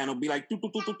Aquaman, will be like, doo, doo,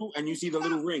 doo, doo, doo, and you see the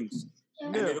little rings.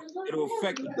 And it'll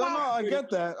affect you. No, I get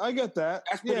that.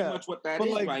 That's pretty much what that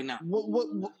is right now.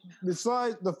 What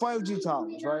besides the 5G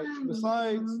towers, right?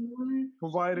 Besides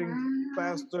providing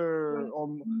faster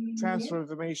transfer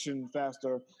information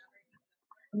faster,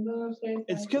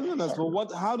 it's killing us.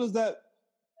 But how does that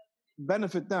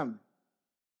benefit them?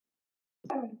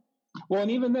 Well,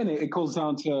 and even then, it goes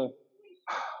down to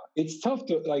it's tough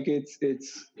to like it's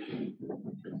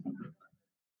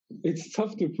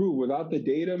tough to prove without the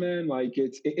data, man. Like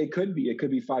it could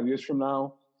be 5 years from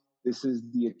now. This is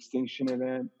the extinction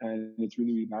event, and it's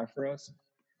really, really bad for us.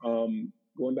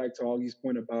 Going back to Augie's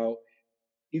point about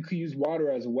you could use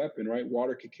water as a weapon, right?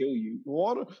 Water could kill you.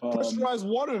 Pressurized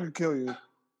water could kill you.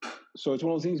 So it's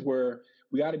one of those things where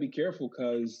we got to be careful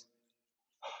because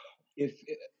it's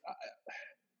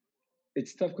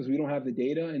tough because we don't have the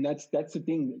data, and that's the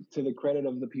thing. To the credit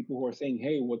of the people who are saying,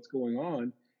 "Hey, what's going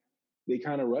on?" They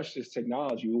kind of rush this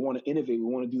technology. We want to innovate. We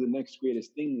want to do the next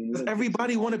greatest thing.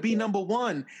 Everybody want to be number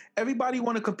one. Everybody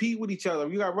want to compete with each other.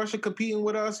 You got Russia competing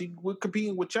with us. We're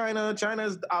competing with China.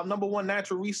 China's our number one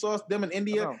natural resource. Them in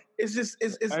India. It's just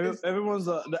everyone's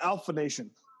the alpha nation.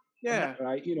 Yeah.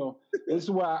 Right. This is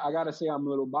why I gotta say I'm a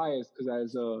little biased because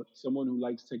as someone who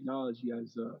likes technology,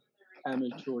 as a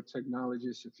amateur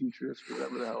technologist or futurist,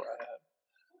 whatever the hell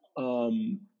I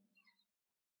have.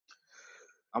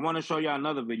 I want to show you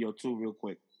another video too, real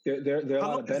quick. How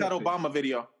long is that Obama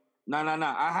video? No.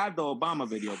 I have the Obama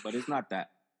video, but it's not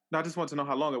that. No, I just want to know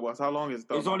how long it was. How long is it?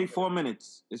 It's only 4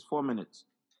 minutes. It's 4 minutes.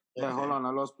 Yeah, okay. Hold on.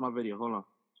 I lost my video. Hold on.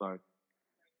 Sorry.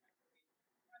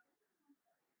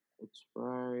 It's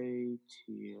right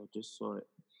here. I just saw it.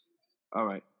 All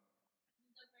right.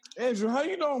 Andrew, how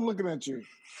you know I'm looking at you?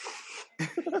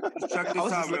 Check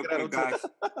this out real quick, guys.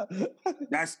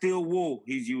 That's steel wool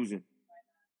he's using.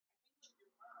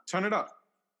 Turn it up.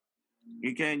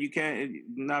 You can't,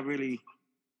 not really.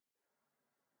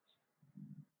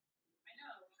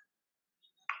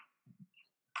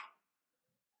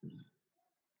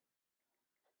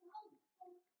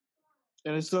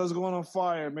 And it starts going on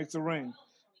fire, it makes it rain.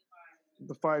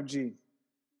 The 5G.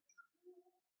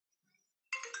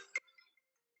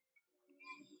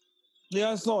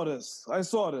 Yeah, I saw this.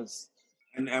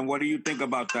 And what do you think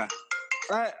about that?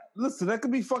 Listen, that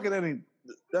could be fucking anything.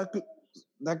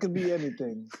 That could be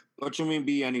anything. What you mean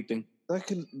be anything? That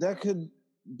could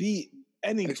be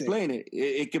anything. Explain it.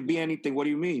 It could be anything. What do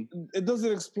you mean? It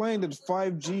doesn't explain that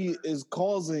 5G is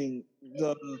causing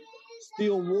the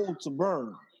steel wool to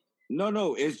burn.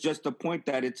 No. It's just the point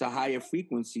that it's a higher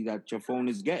frequency that your phone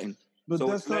is getting. But so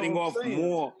that's it's letting off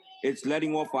more. It's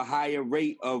letting off a higher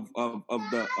rate of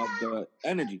the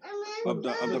energy of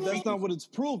the frequency. That's not what it's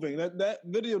proving. That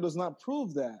video does not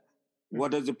prove that.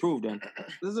 What does it prove then?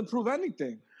 It doesn't prove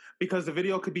anything. Because the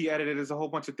video could be edited. There's a whole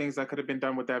bunch of things that could have been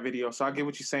done with that video. So I get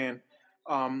what you're saying,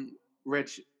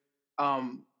 Rich.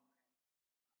 I'm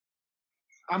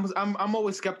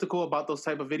always skeptical about those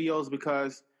type of videos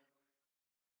because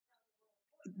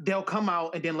they'll come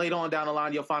out and then later on down the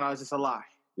line you'll find out it's just a lie.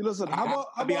 Listen, I'll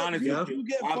be honest with you.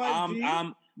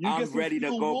 I'm ready to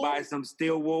go buy some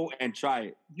steel wool and try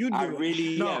it. I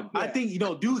really am. I think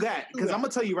do that because I'm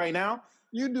gonna tell you right now.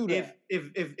 You do that.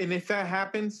 If that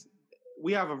happens,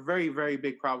 we have a very, very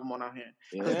big problem on our hand.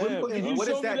 Yeah. What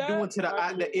is that doing to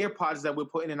the AirPods that we're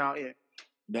putting in our ear?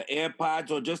 The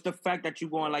AirPods, or just the fact that you're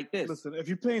going like this. Listen, if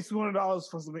you're paying $200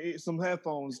 for some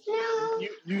headphones,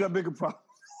 you got bigger problems.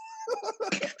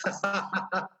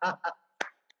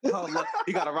 Oh, look,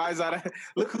 you got to rise out of it.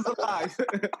 Look who's alive.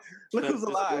 Look who's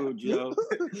alive. Food, Joe.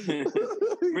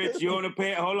 Rich, you own a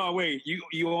pair? Hold on, wait.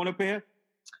 You own a pair?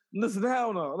 Listen,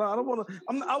 hell no. I don't want to.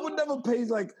 I would never pay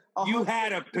like. You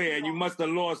had a pair and you must have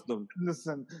lost them.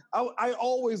 Listen, I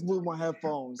always lose my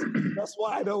headphones. That's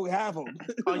why I don't have them.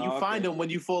 You find them when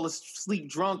you fall asleep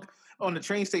drunk on the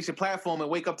train station platform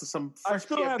and wake up to some fresh I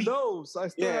still have those.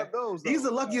 He's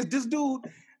the luckiest. This dude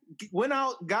went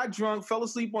out, got drunk, fell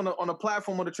asleep on a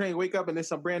platform on the train, wake up, and there's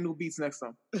some brand new beats next to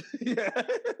him. Yeah.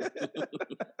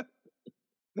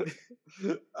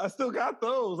 I still got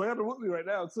those. I got them with me right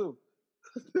now, too.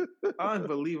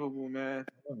 Unbelievable, man.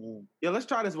 Yeah, let's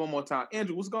try this one more time.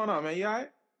 Andrew, what's going on, man? You all right?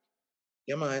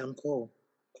 Yeah, man, I'm cool.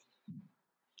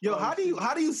 Yo, how do you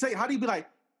be like,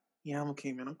 yeah, I'm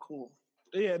okay, man, I'm cool.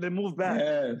 Yeah, they move back.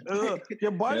 Yeah.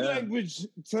 Your body language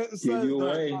says Bert,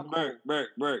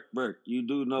 you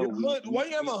do know. Why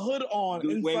you have a hood on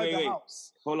inside the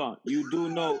house? Hold on. You do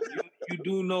know. You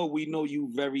do know we know you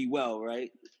very well, right?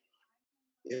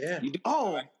 Yeah.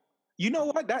 You know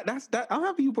what? That's I'm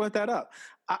happy you brought that up.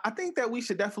 I think that we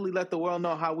should definitely let the world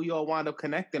know how we all wind up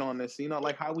connecting on this.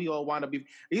 Like how we all wind up.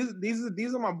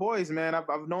 These are my boys, man.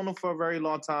 I've known them for a very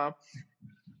long time.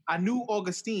 I knew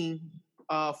Augustine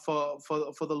for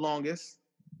the longest,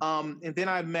 and then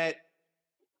I met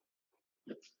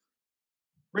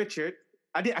Richard.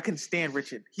 I couldn't stand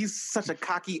Richard. He's such a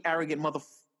cocky, arrogant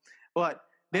But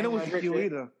then it was Richard. You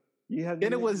either.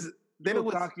 Then it was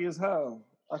cocky as hell.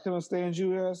 I couldn't stand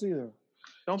you ass either.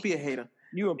 Don't be a hater.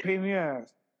 You a pain in the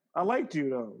ass. I liked you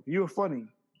though. You were funny,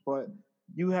 but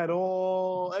you had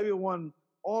all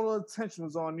the attention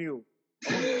was on you.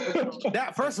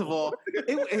 That first of all,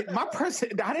 my person.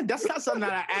 That's not something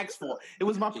that I asked for. It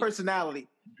was my personality.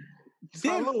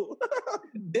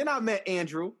 Then I met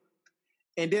Andrew,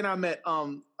 and then I met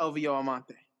Elvio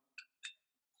Amante.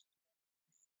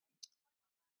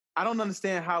 I don't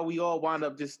understand how we all wound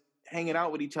up just hanging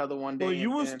out with each other one day. Well,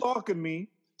 you were stalking me,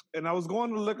 and I was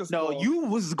going to the liquor store. No,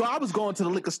 I was going to the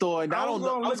liquor store, and I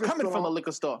was coming from the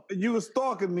liquor store. And you were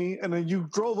stalking me, and then you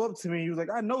drove up to me. You was like,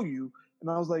 "I know you," and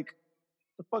I was like,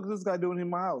 "The fuck is this guy doing in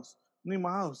my house? I need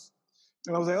my house."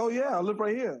 And I was like, "Oh yeah, I live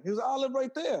right here." He was like, "I live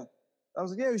right there." I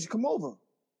was like, "Yeah, you should come over."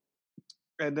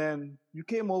 And then you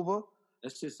came over.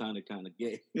 That shit sounded kind of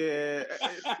gay. Yeah.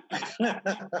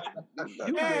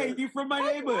 Hey, you from my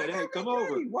neighborhood? Hey, come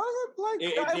over. Why is it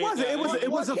like It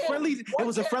was a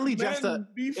friendly gesture.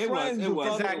 It was.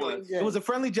 Exactly. It was a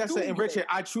friendly gesture. And Richard,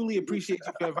 I truly appreciate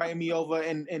you for inviting me over.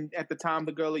 And at the time,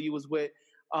 the girl that you was with,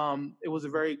 it was a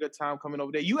very good time coming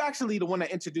over there. You actually the one that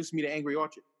introduced me to Angry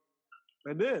Orchard.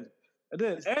 I did.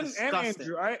 And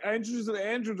Andrew. I introduced you to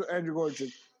Andrew Orchard.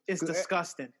 It's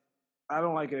disgusting. I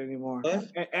don't like it anymore.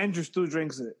 Andrew still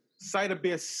drinks it. Cider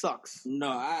beer sucks. No,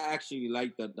 I actually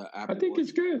like the apple. I think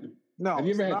it's good. No, have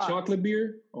you ever had chocolate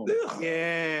beer? Oh.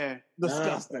 Yeah,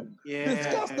 disgusting. Yeah,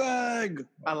 disgusting.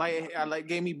 I like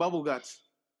gave me bubble guts.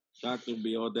 Chocolate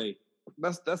beer all day.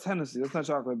 That's Hennessy. That's not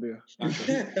chocolate beer.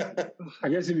 I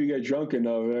guess if you get drunk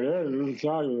enough, it's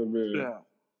chocolate beer. Yeah.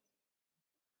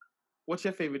 What's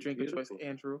your favorite drink of choice,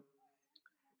 Andrew?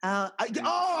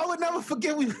 I would never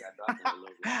forget we.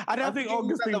 I think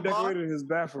Augustine decorated his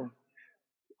bathroom.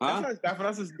 Huh? That's not his bathroom.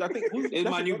 That's his, I think it's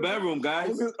my new bedroom,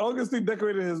 guys. Augustine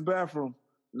decorated his bathroom.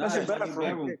 That's your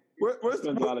bathroom. Where's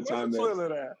a lot of time the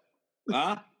toilet at?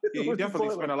 Huh? Yeah, you definitely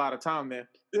spent a lot of time there.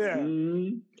 Yeah.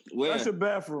 Where? That's your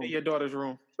bathroom. In your daughter's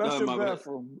room. That's your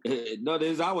bathroom. No,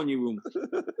 this is our new room.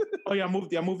 Oh, yeah, I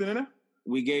moved in there?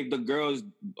 We gave the girls,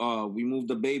 we moved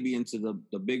the baby into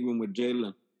the big room with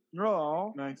Jalen.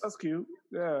 Oh, nice. That's cute.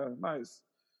 Yeah, nice.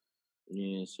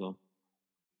 Yeah, so.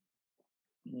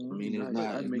 I mean, it's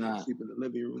not. I'd make him sleep in the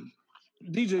living room.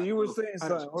 DJ, you were saying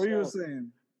something. What you were saying?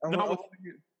 I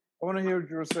want to hear what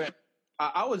you were saying.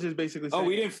 I was just basically saying. Oh,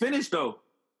 we didn't finish, though.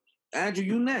 Andrew,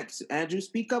 you next. Andrew,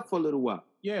 speak up for a little while.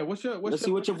 Yeah, Let's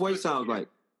see what your voice sounds like.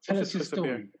 Tell us your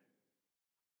story.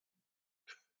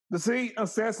 The same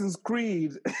Assassin's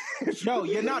Creed. No,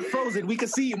 you're not frozen. We can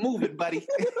see you moving, buddy.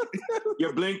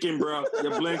 You're blinking, bro.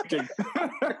 You're blinking.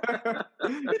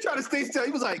 He tried to stay still.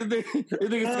 He was like,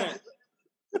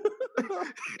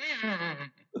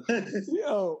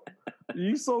 Yo,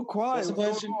 you so quiet.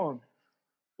 What's going on?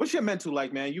 What's your mental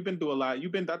like, man? You've been through a lot.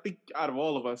 I think, out of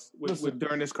all of us, with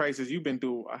during this crisis, you've been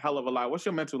through a hell of a lot. What's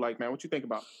your mental like, man? What you think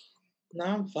about? No,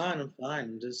 I'm fine.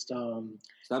 Just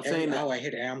stop saying that. I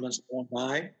hit an ambulance going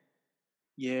by.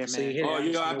 Yeah, so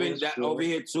man. I've been over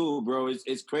here too, bro.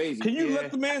 It's crazy. Can you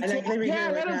let the man talk?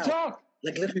 Let him talk.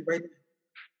 Like, literally right.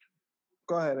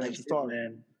 Go ahead, talk,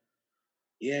 man.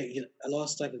 Yeah, I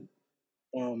lost someone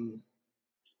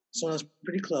that's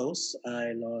pretty close.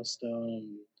 I lost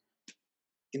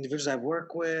individuals I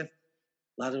work with.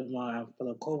 A lot of my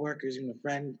fellow coworkers, even a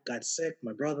friend got sick.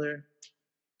 My brother.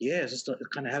 Yeah, it's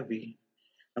kind of heavy.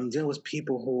 I'm dealing with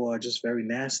people who are just very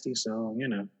nasty, so you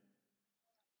know.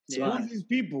 Who are these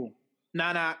people?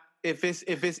 Nah. If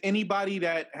it's anybody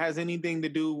that has anything to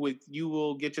do with you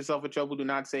will get yourself in trouble, do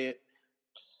not say it.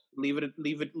 Leave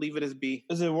it as be.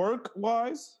 Is it work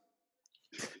wise?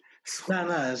 No.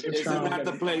 This is not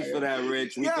the place for that,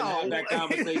 Rich. We can have that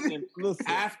conversation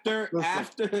after.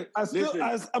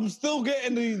 I'm still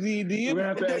getting the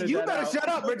you better shut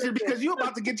up, Richard, because you're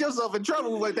about to get yourself in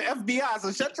trouble with the FBI.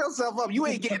 So shut yourself up. You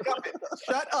ain't getting nothing.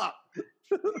 Shut up.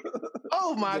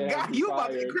 Oh my God, you about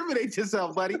to incriminate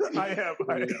yourself, buddy. I am.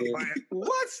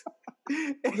 What?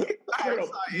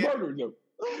 Murder them.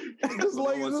 Just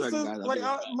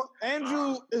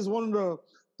Andrew is one of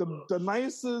the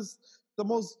nicest, the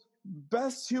most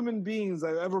best human beings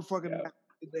I've ever fucking met.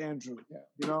 Andrew. Yeah.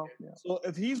 You know? Yeah. So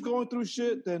if he's going through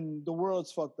shit, then the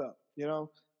world's fucked up. You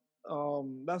know?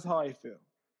 That's how I feel.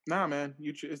 Nah, man.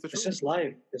 It's the truth. It's just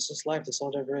life. That's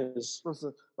all there is.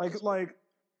 Listen, when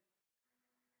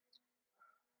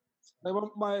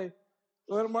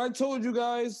I told you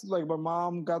guys, like, my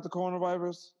mom got the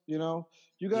coronavirus, you know,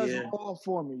 you guys were all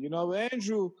for me, you know.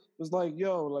 Andrew was like,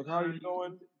 "Yo, like, how you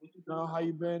doing? You know, how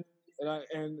you been?"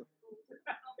 And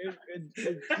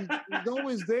it's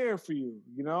always there for you,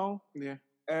 you know. Yeah.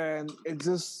 And it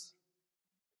just,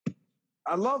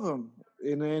 I love him,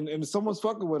 and if someone's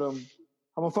fucking with him,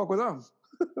 I'm gonna fuck with them.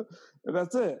 And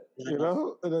that's it. You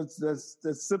know, and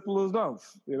that's simple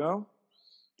enough. You know.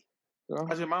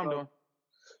 How's your mom doing?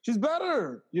 She's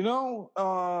better. You know.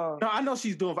 No, I know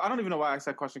she's doing. I don't even know why I asked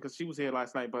that question because she was here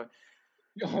last night, but.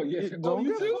 Oh yeah.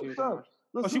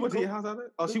 She went to your house.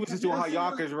 She was just doing how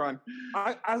Yonkers run.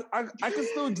 I can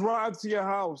still drive to your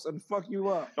house and fuck you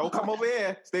up. Don't come over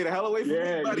here. Stay the hell away from me.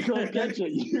 Yeah, you gonna catch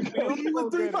it. You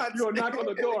gonna knock on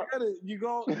the door. You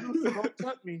go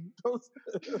cut me.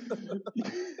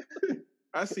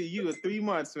 I see you in 3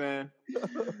 months, man.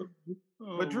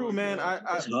 But Drew, man,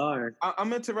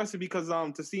 I'm interested because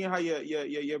to seeing how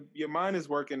your mind is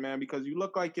working, man. Because you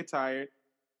look like you're tired.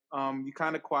 You're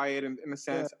kind of quiet in a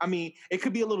sense. Yeah. I mean, it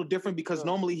could be a little different because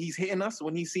normally he's hitting us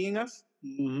when he's seeing us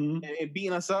and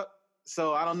beating us up.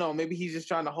 So I don't know. Maybe he's just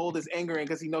trying to hold his anger in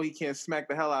because he know he can't smack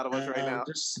the hell out of us right now.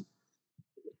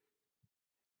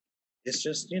 It's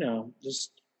just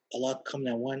just a lot coming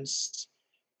at once.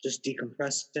 Just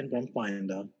decompressing, but I'm fine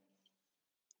though.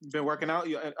 Been working out?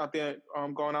 You out there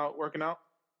going out working out?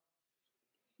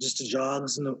 Just the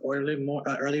jogs in the early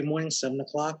morning,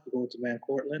 7:00. Go to Man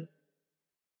Cortland.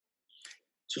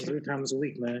 2-3 times a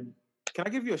week, man. Can I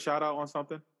give you a shout out on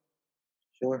something?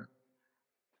 Sure.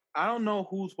 I don't know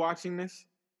who's watching this,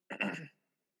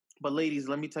 but ladies,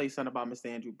 let me tell you something about Mr.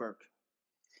 Andrew Burke.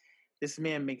 This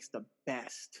man makes the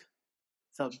best.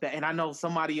 And I know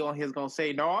somebody on here is gonna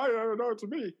say, "No, I don't know it's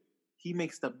me." He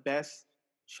makes the best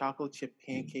chocolate chip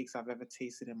pancakes I've ever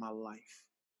tasted in my life.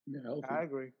 Yeah, I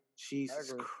agree.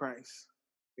 Jesus Christ!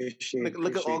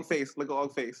 Look at Og face. Look at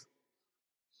Og face.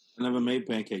 I never made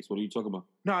pancakes. What are you talking about?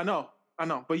 No, I know.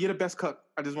 But you're the best cook.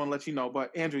 I just want to let you know. But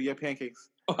Andrew, your pancakes.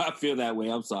 Oh, I feel that way.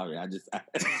 I'm sorry. I can't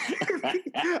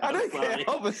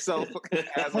help myself.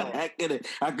 I couldn't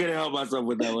help myself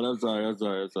with that one. I'm sorry.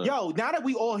 Yo, now that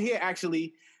we all here,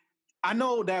 actually, I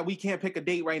know that we can't pick a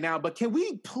date right now, but can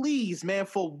we please, man,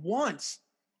 for once,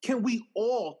 can we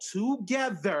all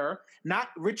together, not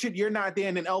Richard, you're not there,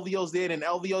 and then LVO's there, and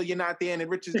LVO, you're not there, and then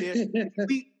Richard's there.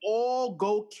 We all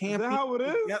go camping. Is that how it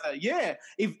is? Together. Yeah.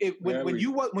 When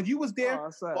you was there,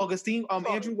 Augustine,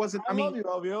 Andrew wasn't. I love you,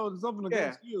 LVO. There's something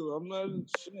against you. I'm not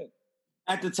shit.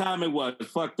 At the time, it was.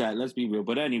 Fuck that. Let's be real.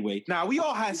 But anyway, we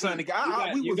all had something.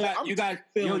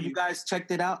 You guys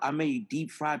checked it out. I made deep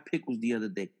fried pickles the other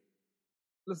day.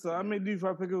 Listen, I made deep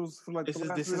fried pickles for like this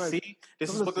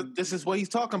is what he's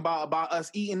talking about us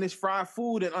eating this fried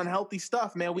food and unhealthy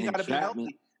stuff, man. We gotta be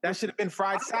healthy. That should have been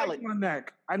fried salad. Like my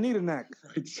neck. I need a neck.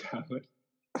 Fried salad.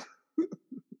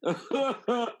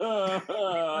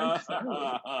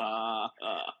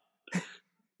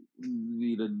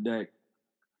 Need a neck.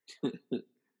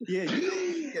 Yeah,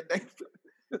 you get neck.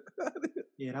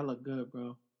 Yeah, that look good,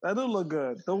 bro. That do look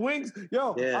good. The wings,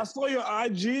 I saw your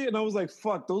IG and I was like,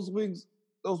 fuck, those wings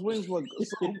look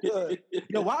so good.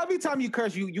 Yo, why every time you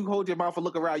curse, you hold your mouth and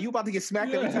look around? You about to get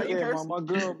smacked every time you curse? My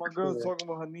girl's talking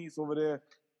about her niece over there,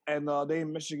 and they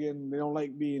in Michigan. They don't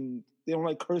like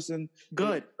cursing.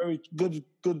 Good. Very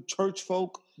good church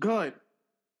folk. Good.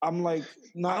 I'm like,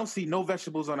 I don't see no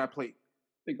vegetables on that plate.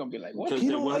 They're gonna be like, what? He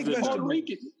don't like vegetables.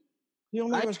 He don't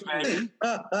like vegetables.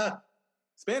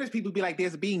 Spanish people be like,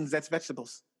 there's beans, that's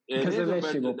vegetables.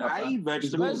 I eat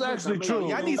vegetables. That's actually true.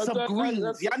 Y'all need some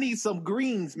greens. Y'all need some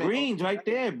greens, man. Greens right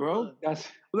there, bro. Was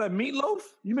that meatloaf?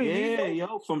 You made meatloaf?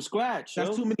 Yo, from scratch.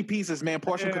 That's too many pieces, man.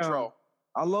 Portion control.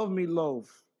 I love meatloaf.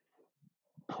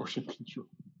 Portion control.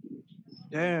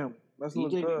 Damn. That's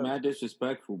good. Mad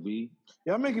disrespectful, B.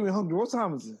 Y'all making me hungry. What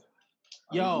time is it?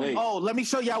 Yo, let me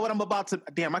show y'all what I'm about to.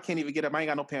 Damn, I can't even get up. I ain't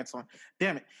got no pants on.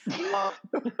 Damn it.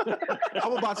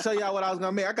 I'm about to show y'all what I was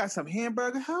gonna make. I got some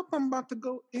hamburger help. I'm about to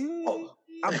go in.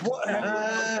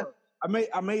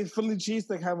 I made Philly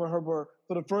cheesesteak hamburger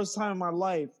for the first time in my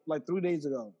life, like 3 days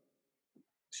ago.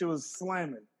 She was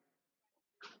slamming.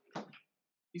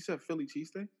 You said Philly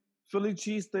cheesesteak? Philly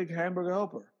cheesesteak hamburger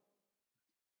helper.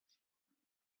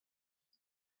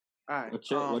 All right.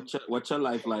 What's your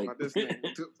life like? Not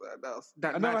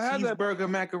cheeseburger,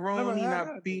 macaroni,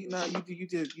 not beef. No,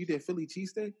 you did Philly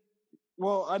cheesesteak.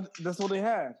 Well, that's what they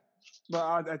had.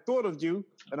 But I thought of you,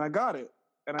 and I got it,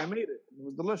 and I made it. It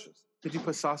was delicious. Did you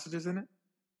put sausages in it?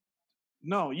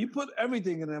 No, you put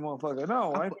everything in that motherfucker.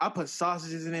 No, I put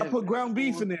sausages in it. I put ground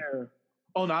beef in there.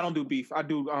 Oh no, I don't do beef. I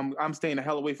do. I'm staying the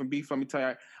hell away from beef. Let me tell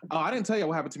you. I didn't tell you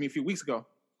what happened to me a few weeks ago.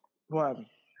 What happened?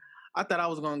 I thought I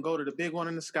was going to go to the big one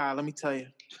in the sky. Let me tell you.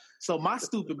 So my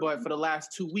stupid butt for the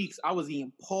last 2 weeks, I was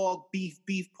eating pork,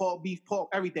 pork,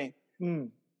 everything.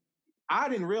 I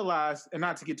didn't realize, and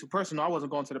not to get too personal, I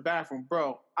wasn't going to the bathroom.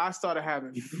 Bro, I started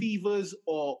having fevers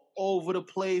all over the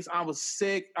place. I was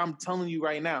sick. I'm telling you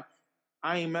right now,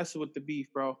 I ain't messing with the beef,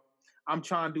 bro. I'm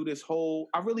trying to do this whole.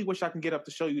 I really wish I can get up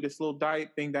to show you this little diet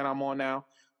thing that I'm on now.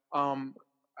 I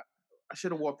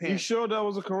should have wore pants. You sure that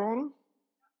was a Corona?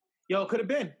 Yo, it could have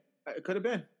been. It could have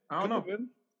been. I don't know.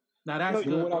 Now that's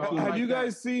good. Have like you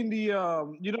guys seen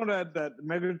the you know that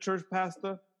mega church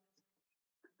pastor?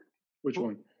 Which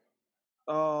one?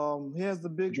 He has the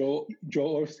big Joel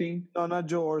Osteen. No, not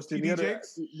Joel Osteen.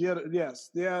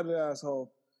 The other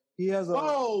asshole. He has a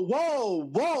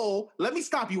whoa! Let me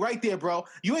stop you right there, bro.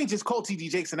 You ain't just called TD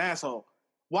Jakes an asshole.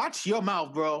 Watch your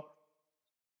mouth, bro.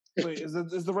 Wait,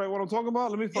 is the right one I'm talking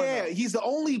about? Let me find out. Yeah, he's the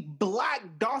only black,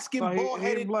 dark-skinned,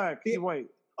 bald-headed. He ain't black. He's white.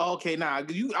 Okay, nah.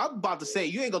 I'm about to say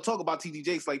you ain't gonna talk about TD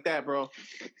Jakes like that, bro.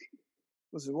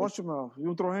 Listen, watch your mouth.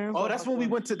 You throw hands. Oh, that's when we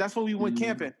went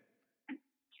camping.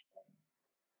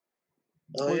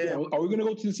 Oh yeah. Are we gonna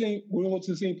go to the same? We're gonna go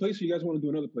to the same place, or you guys want to do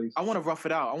another place? I want to rough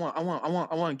it out. I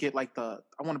want to get like I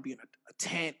want to be in a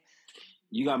tent.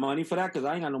 You got money for that? Because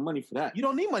I ain't got no money for that. You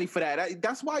don't need money for that.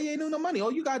 That's why you ain't no money.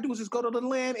 All you gotta do is just go to the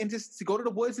land and just go to the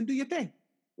woods and do your thing.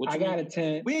 I got a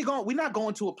tent. We're not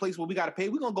going to a place where we gotta pay.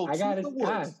 We're gonna go to the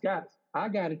woods. Guys, I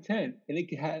got a tent, and it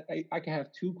can have. I can have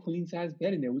 2 queen size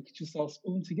bed in there. We could just all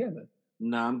spoon together.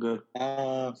 Nah, I'm good.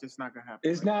 It's just not gonna happen.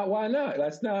 It's not. Why not?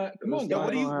 That's not. Come on,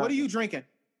 guys. What are you drinking?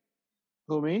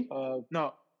 Who, me?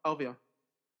 No, Elvio.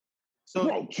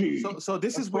 So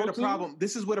this is where the problem.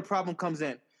 This is where the problem comes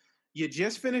in. You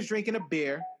just finished drinking a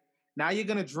beer. Now you're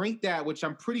gonna drink that, which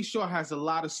I'm pretty sure has a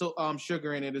lot of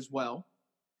sugar in it as well.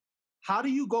 How do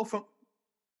you go from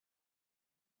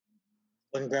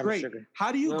 1 gram of sugar?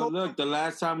 How do you go? Look, the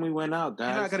last time we went out,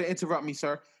 guys. You're not gonna interrupt me,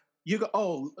 sir. You go.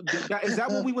 Oh, is that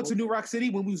when we went to New Rock City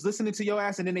when we was listening to your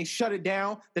ass and then they shut it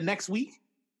down the next week?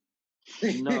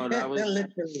 No, that was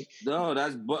literally. No,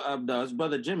 that's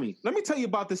brother Jimmy. Let me tell you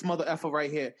about this mother effer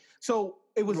right here. So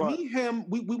it was me, him.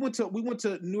 We went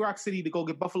to New Rock City to go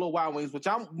get Buffalo Wild Wings,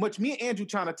 which me and Andrew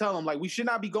trying to tell him like we should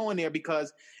not be going there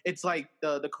because it's like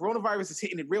the coronavirus is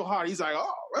hitting it real hard. He's like,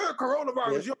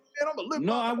 coronavirus. Yo, man, I'm gonna live.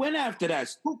 No, I went after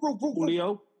that.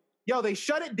 Julio. Yo, they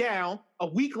shut it down a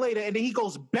week later, and then he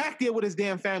goes back there with his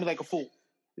damn family like a fool.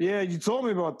 Yeah, you told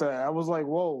me about that. I was like,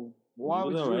 whoa, why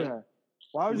would you do that?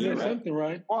 Why would you do something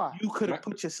right? Why? You could have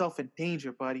put yourself in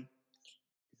danger, buddy.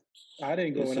 I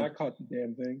didn't go and I caught the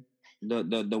damn thing.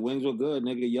 The wings were good,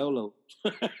 nigga. YOLO.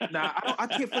 Nah, I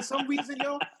can't. For some reason,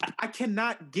 yo, I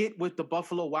cannot get with the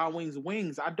Buffalo Wild Wings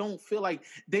wings. I don't feel like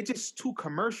they're just too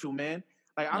commercial, man.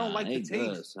 Like I don't like the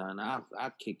taste. Good, son. I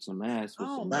kicked some ass with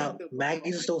some. Wow,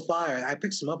 Maggie's is still fire. I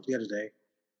picked some up the other day.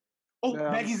 Oh,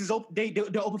 yeah. Maggie's is open.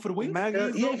 They're open for the wings. Yeah,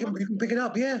 you can pick it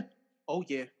up. Yeah. Oh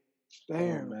yeah.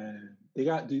 Damn, man. They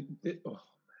got.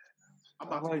 I'm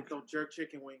about to get those jerk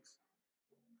chicken wings.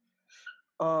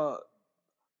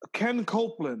 Ken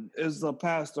Copeland is the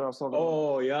pastor I was talking about.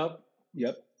 Oh, yep.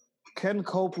 Ken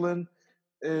Copeland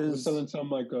is selling some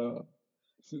like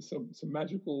some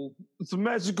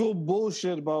magical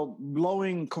bullshit about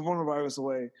blowing coronavirus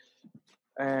away,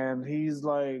 and he's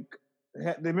like,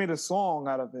 they made a song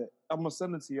out of it. I'm gonna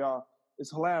send it to y'all.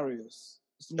 It's hilarious.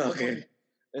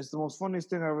 It's the most funniest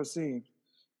thing I've ever seen.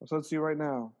 I'll send it to you right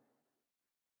now.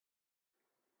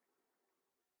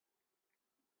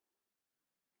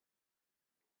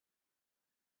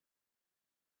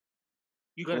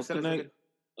 You gotta send it.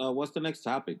 What's the next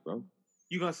topic, bro?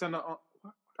 You gonna send it?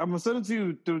 I'm gonna send it to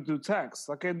you through text.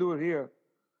 I can't do it here.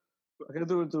 I can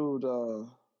do it through the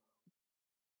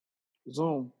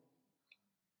Zoom.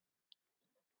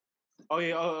 Oh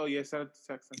yeah. Send it to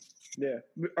text. Yeah,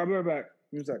 I'll be right back.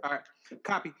 All right,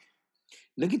 copy.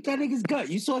 Look at that nigga's gut.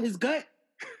 You saw his gut?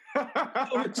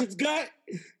 His gut?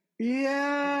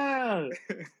 Yeah.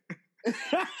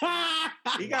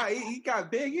 he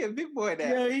got big. He a big boy now.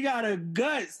 Yeah, he got a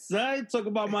gut, son. Talk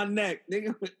about my neck,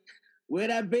 nigga. Where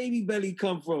that baby belly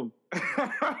come from?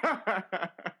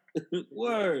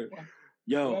 Word.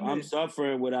 Yo, I'm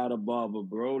suffering without a barber,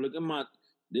 bro. Look at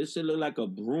this shit look like a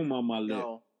broom on my lip.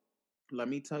 Yo, let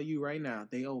me tell you right now,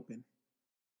 they open.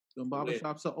 Them barber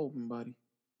shops are open, buddy.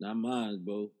 Not mine,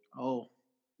 bro. Oh.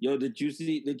 Yo, did you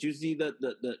see the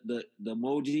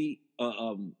emoji?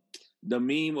 The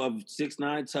meme of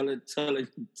 6ix9ine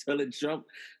telling Trump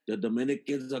the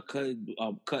Dominicans are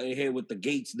cutting hair with the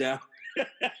gates down.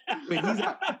 Wait,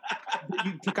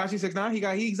 Tekashi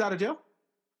 6ix9ine, he's out of jail?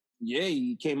 Yeah,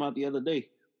 he came out the other day.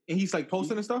 And he's like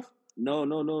posting and stuff?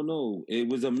 No. It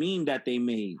was a meme that they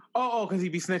made. Oh, because he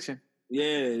be snitching.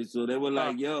 Yeah, so they were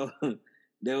like,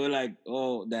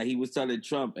 that he was telling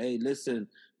Trump, hey, listen,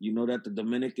 you know that the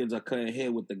Dominicans are cutting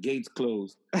hair with the gates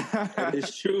closed. And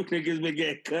it's true, niggas been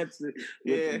getting cuts with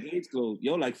the gates closed.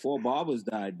 Yo, like 4 barbers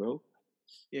died, bro.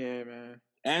 Yeah, man.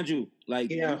 Andrew, like,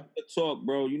 you need to talk,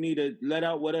 bro. You need to let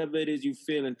out whatever it is you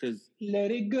feeling, because let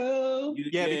it go.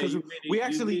 Because we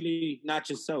actually you really not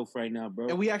yourself right now, bro.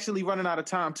 And we actually running out of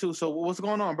time too. So what's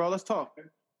going on, bro? Let's talk.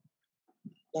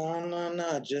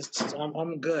 No. Just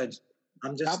I'm good.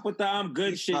 I'm just. Stop with the I'm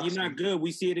good shit. You're not good.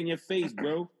 We see it in your face,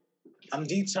 bro. I'm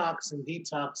detoxing,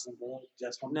 bro.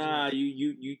 Just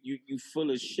you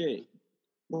full of shit.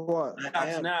 What?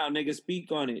 Now, nigga,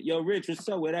 speak on it. Yo, Rich, what's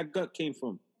up? Where that gut came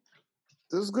from?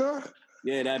 This gut?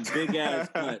 Yeah, that big ass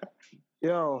gut.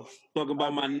 Yo, talk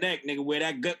about my neck, nigga. Where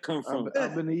that gut come from?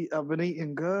 I've been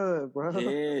eating good, bro.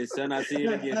 Yeah, son, I see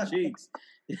it in your cheeks.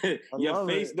 Your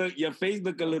face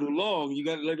look a little long. You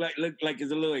got look like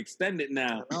it's a little extended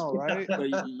now. I know, right? So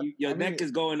your neck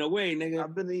is going away, nigga.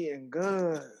 I've been eating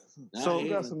good. So we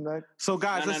got some neck. So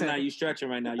guys, listen. No, you stretching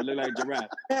right now. You look like a giraffe.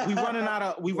 we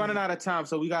running out of time,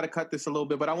 so we got to cut this a little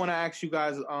bit. But I want to ask you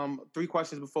guys 3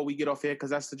 questions before we get off here, because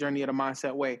that's the journey of the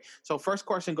mindset way. So first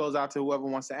question goes out to whoever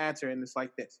wants to answer, and it's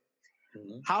like this: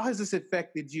 How has this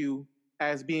affected you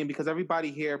as being? Because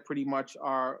everybody here pretty much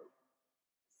are,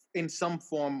 in some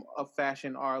form of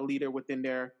fashion, are a leader within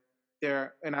their,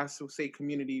 and I should say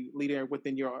community leader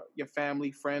within your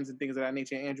family, friends, and things of that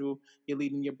nature. Andrew, you're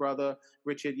leading your brother.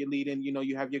 Richard, you're leading,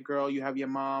 you have your girl, you have your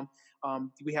mom.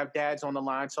 We have dads on the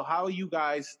line. So how are you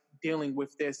guys dealing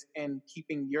with this and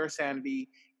keeping your sanity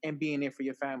and being there for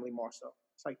your family more so?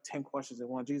 It's like 10 questions in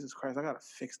one. Jesus Christ, I got to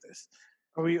fix this.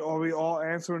 Are we all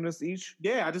answering this each?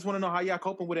 Yeah, I just want to know how y'all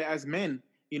coping with it as men,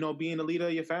 being the leader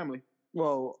of your family.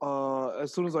 Well,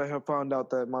 as soon as I have found out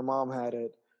that my mom had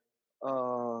it,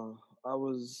 I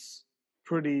was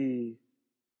pretty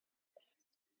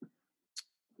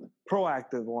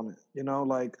proactive on it,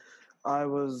 like I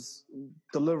was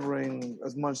delivering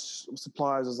as much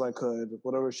supplies as I could,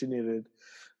 whatever she needed,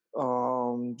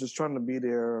 just trying to be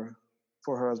there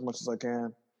for her as much as I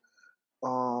can.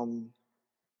 I'm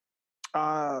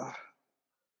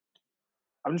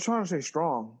just trying to stay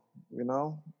strong,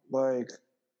 like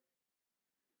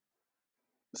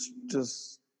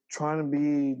just trying to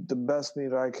be the best me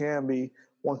that I can be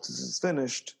once this is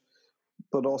finished,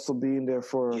 but also being there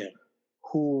for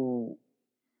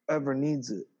whoever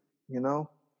needs it,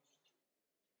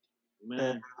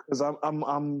 Man, because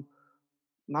I'm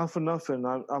not for nothing.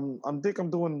 I think I'm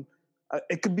doing.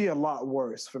 It could be a lot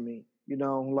worse for me,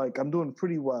 Like I'm doing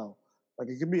pretty well. Like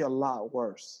it could be a lot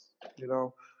worse,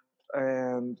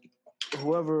 And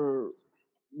whoever,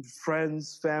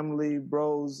 friends, family,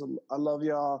 bros, I love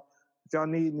y'all. If y'all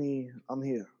need me, I'm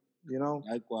here.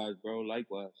 Likewise, bro.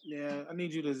 Likewise. Yeah, I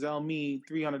need you to Zelle me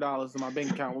 $300 in my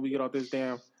bank account when we get off this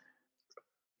damn.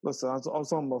 Listen, I was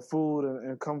talking about food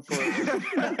and comfort.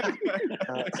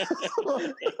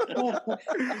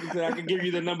 I can give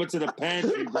you the number to the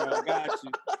pantry, bro. I got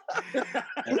you.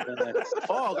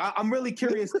 I'm really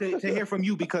curious to hear from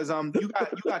you, because you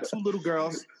got 2 little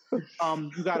girls.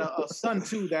 You got a son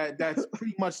too that's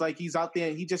pretty much like he's out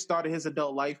there. He just started his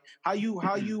adult life. How you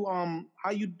handling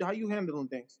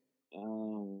things?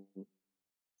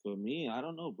 For me, I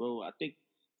don't know, bro. I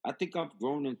think I've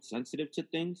grown insensitive to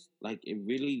things. Like it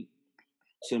really,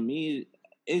 to me,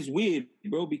 it's weird,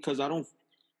 bro, because I don't,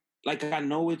 like, I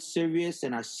know it's serious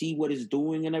and I see what it's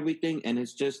doing and everything. And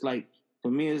it's just like, for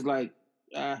me, it's like,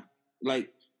 and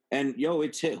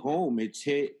it's hit home. It's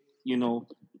hit,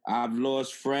 I've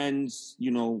lost friends,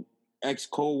 ex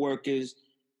co-workers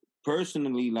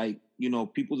personally, like,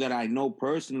 people that I know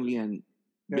personally and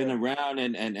been around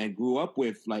and grew up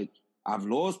with, like, I've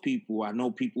lost people. I know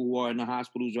people who are in the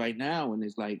hospitals right now, and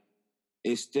it's like,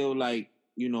 it's still like,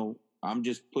 I'm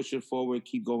just pushing forward,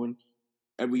 keep going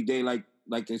every day, like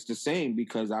it's the same,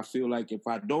 because I feel like if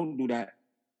I don't do that,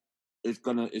 it's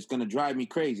gonna drive me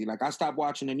crazy. Like I stopped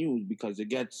watching the news because it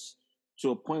gets to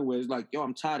a point where it's like, yo,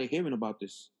 I'm tired of hearing about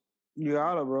this. You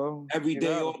gotta, bro. Every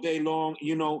day, all day long,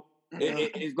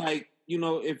 it's like,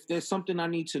 if there's something I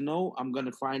need to know, I'm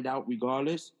gonna find out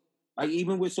regardless. Like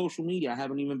even with social media, I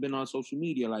haven't even been on social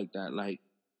media like that. Like,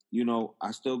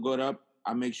 I still got up.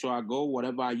 I make sure I go,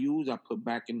 whatever I use, I put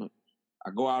back I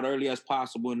go out early as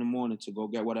possible in the morning to go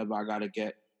get whatever I gotta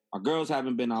get. My girls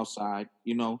haven't been outside,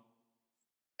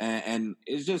 and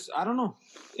it's just, I don't know.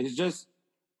 It's just,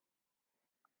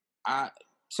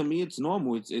 to me, it's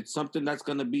normal. It's something that's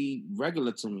gonna be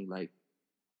regular to me, like,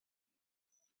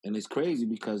 and it's crazy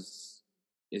because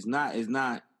it's not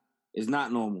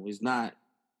normal.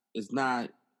 It's not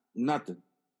nothing.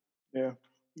 Yeah.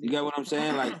 You get what I'm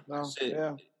saying? Like, no, shit.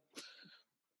 Yeah.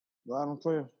 Loud and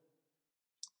clear.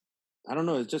 I don't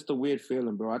know. It's just a weird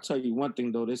feeling, bro. I tell you one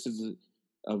thing though. This is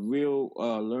a real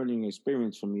learning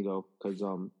experience for me though, because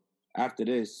after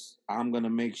this, I'm gonna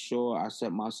make sure I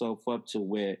set myself up to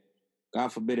where God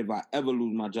forbid if I ever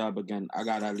lose my job again, I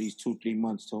got at least 2-3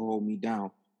 months to hold me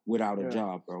down without a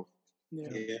job, bro.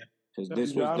 Yeah. Because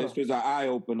this was an eye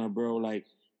opener, bro. Like,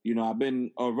 you know, I've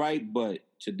been all right, but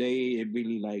today it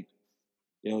really like,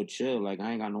 yo, chill. Like,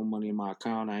 I ain't got no money in my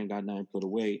account. I ain't got nothing put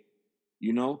away.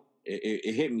 You know,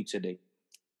 it hit me today.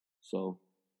 So,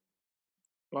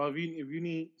 well, if you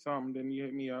need something, then you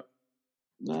hit me up.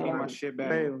 Nah, get my shit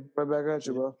back. Hey, right back at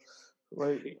you, bro.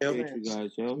 Right, you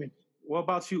guys, yo. What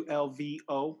about you,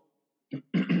 LVO?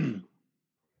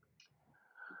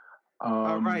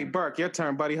 All right, Burke, your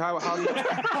turn, buddy. How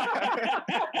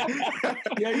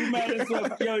Yo, you mad as so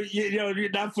yo,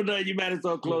 not for nothing, you mad as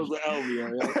so close with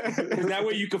LVO, yo. Because that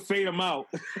way you can fade him out.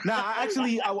 Nah, I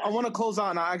want to close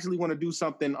out, and I actually want to do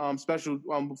something special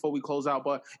before we close out.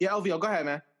 But yeah, LVO, go ahead,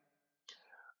 man.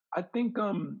 I think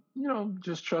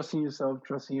just trusting yourself,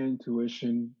 trusting your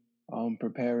intuition,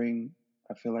 preparing.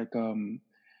 I feel like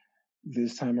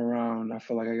this time around, I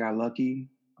feel like I got lucky.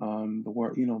 The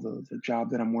work, the job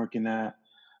that I'm working at,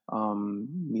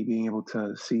 me being able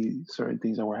to see certain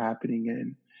things that were happening,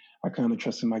 and I kind of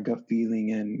trusted my gut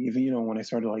feeling. And even when I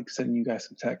started like sending you guys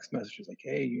some text messages, like,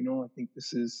 hey, I think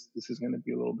this is going to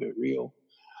be a little bit real.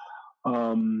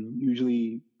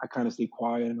 Usually I kind of stay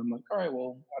quiet, and I'm like, all right,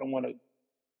 well, I don't want to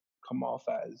come off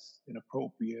as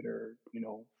inappropriate or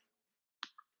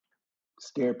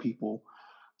scare people,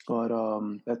 but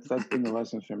that's been the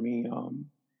lesson for me.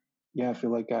 I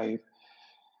feel like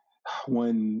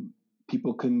when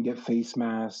people couldn't get face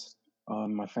masks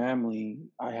on my family,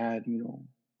 I had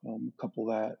a couple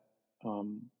that I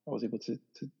was able to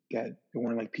get. They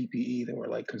weren't like PPE, they were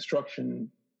like construction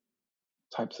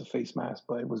types of face masks,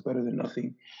 but it was better than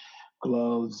nothing.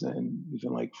 Gloves and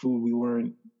even like food.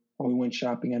 When we went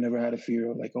shopping, I never had a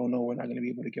fear of like, oh no, we're not going to be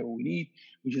able to get what we need.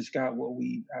 We just got what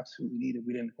we absolutely needed.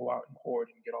 We didn't go out and hoard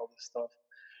and get all this stuff.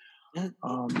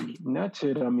 And that's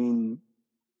it. I mean,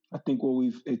 I think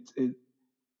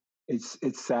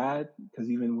it's sad because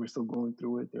even we're still going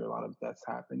through it. There are a lot of deaths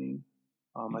happening.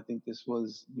 I think this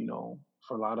was,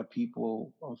 for a lot of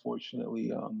people,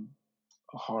 unfortunately, a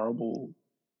horrible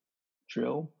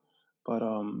drill. But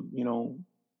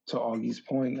to Augie's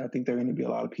point, I think there are going to be a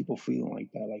lot of people feeling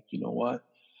like that. Like, you know what?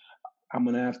 I'm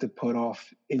going to have to put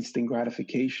off instant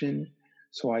gratification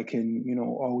so I can,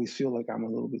 always feel like I'm a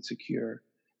little bit secure.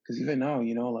 Because even now,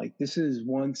 like this is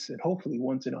hopefully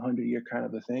once in 100-year kind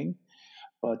of a thing.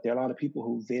 But there are a lot of people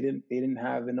who they didn't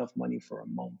have enough money for a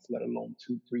month, let alone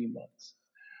 2-3 months.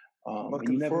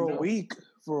 For a week,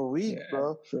 yeah,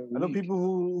 bro. I know people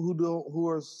who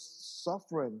are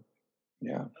suffering.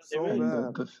 Yeah, so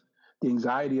bad. The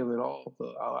anxiety of it all.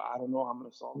 I don't know how I'm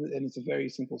going to solve it, and it's a very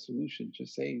simple solution.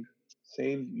 Just save.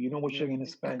 You know what you're going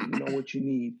to spend. You know what you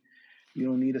need. You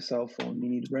don't need a cell phone. You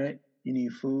need rent. You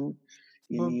need food.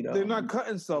 They're not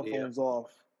cutting cell phones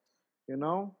off.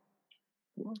 And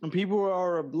people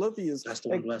are oblivious. That's the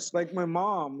one blessing. Like my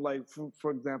mom, like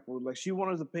for example, like she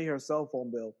wanted to pay her cell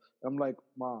phone bill. I'm like,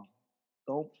 Mom,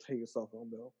 don't pay your cell phone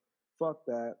bill. Fuck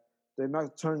that. They're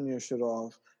not turning your shit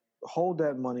off. Hold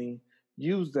that money.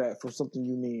 Use that for something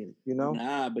you need.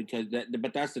 Nah,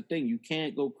 but that's the thing. You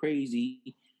can't go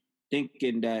crazy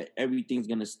thinking that everything's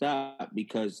gonna stop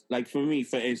because, like for me,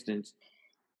 for instance,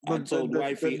 I told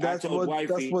wifey. That's what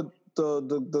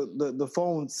the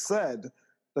phone said.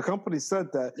 The company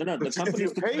said that. No, the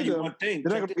company's going to tell you one thing.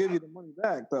 They're not going to give you the money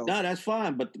back, though. No, that's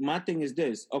fine. But my thing is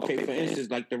this. Okay, for instance,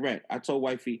 like the rent. I told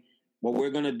wifey, what we're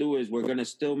going to do is we're going to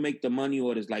still make the money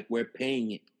orders like we're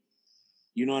paying it.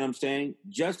 You know what I'm saying?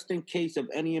 Just in case of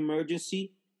any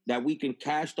emergency, that we can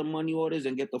cash the money orders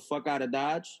and get the fuck out of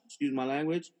Dodge. Excuse my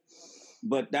language.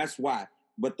 But that's why.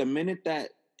 But the minute that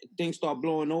things start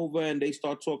blowing over and they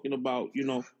start talking about,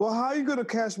 Well, how are you going to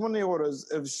cash money orders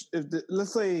if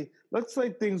let's say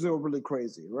things are really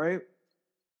crazy, right?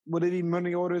 Would they need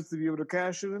money orders to be able to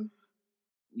cash it in?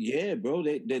 Yeah, bro.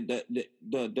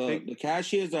 The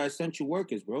cashiers are essential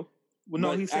workers, bro. Well,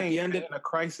 no, he's saying in a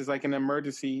crisis, like an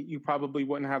emergency, you probably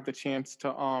wouldn't have the chance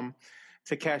to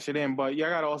cash it in. But you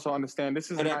got to also understand, this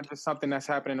is not just something that's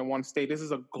happening in one state. This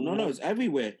is a global it's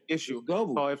everywhere. Issue. It's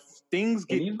global. So if things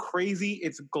get crazy,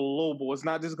 it's global. It's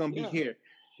not just going to be here.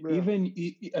 Yeah.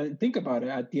 Even think about it.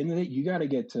 At the end of the day, you got to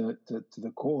get to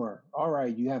the core. All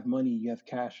right, you have money, you have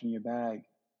cash in your bag.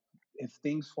 If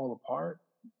things fall apart,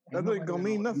 that ain't gonna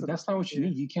mean nothing. That's not what you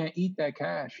need. You can't eat that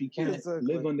cash. You can't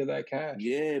live under that cash.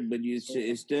 Yeah, but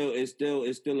it's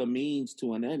still a means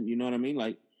to an end. You know what I mean?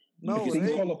 Like, if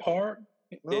things fall apart,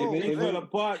 if things fall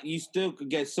apart, you still could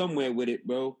get somewhere with it,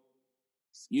 bro.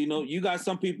 You know, you got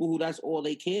some people who that's all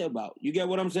they care about. You get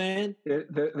what I'm saying?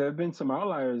 There have been some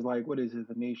outliers, like, what is it,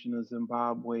 the nation of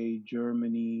Zimbabwe,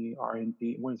 Germany,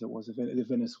 Argentina, was it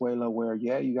Venezuela, where,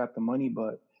 yeah, you got the money,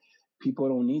 but people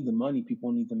don't need the money.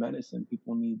 People need the medicine.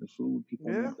 People need the food. People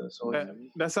need the soil.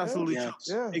 That's absolutely true.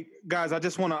 Yeah. Hey, guys, I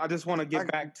just wanna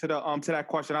get back to the to that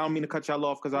question. I don't mean to cut y'all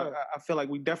off because I feel like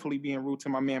we definitely being rude to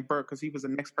my man Burke because he was the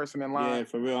next person in line. Yeah,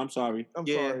 for real. I'm sorry. I'm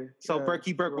sorry. So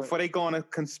Berkey Burke, before they go on a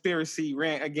conspiracy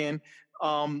rant again,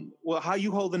 well, how you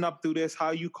holding up through this?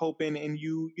 How you coping and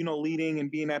you know leading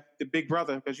and being that the big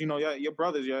brother because you know your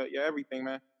brothers, your everything,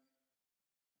 man.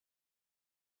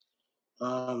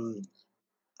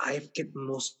 I get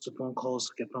most of the phone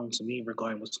calls get phone to me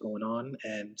regarding what's going on,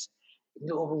 and it's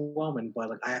overwhelming. But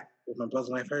like with my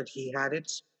brother, when I heard he had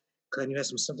it, because I knew he had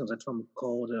some symptoms, I told him to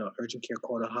call the urgent care,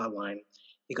 call the hotline.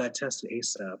 He got tested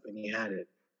ASAP, and he had it.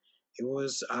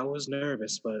 I was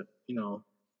nervous, but you know,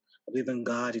 I believe in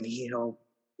God, and He helped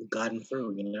guide him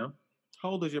through. You know. How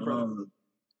old is your brother?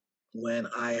 When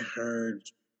I heard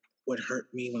what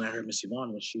hurt me when I heard Miss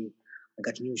Yvonne, I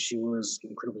got to know she was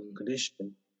in critical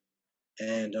condition.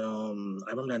 And I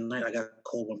remember that night I got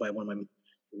called by one of my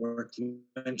work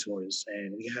mentors,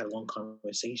 and we had a long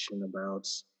conversation about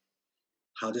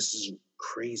how this is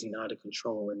crazy and out of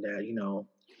control, and that, you know,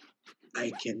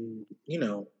 I can, you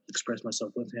know, express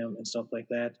myself with him and stuff like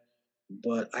that,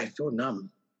 but I feel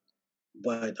numb.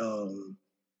 But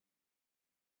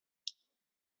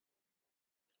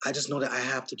I just know that I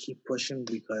have to keep pushing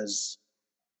because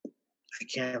I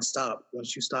can't stop.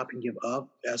 Once you stop and give up,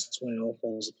 that's when it all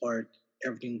falls apart.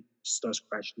 Everything starts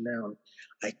crashing down.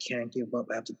 I can't give up.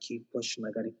 I have to keep pushing. I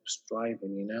got to keep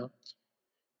striving, you know?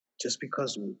 Just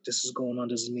because this is going on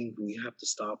doesn't mean we have to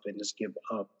stop and just give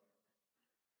up.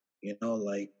 You know,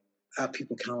 like, I have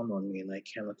people counting on me and I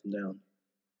can't let them down.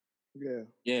 Yeah.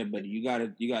 Yeah, but you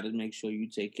gotta make sure you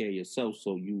take care of yourself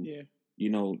so you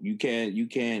know, you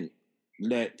can't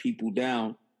let people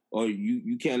down, or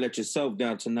you can't let yourself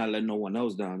down to not let no one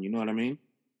else down. You know what I mean?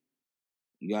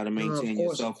 You got to maintain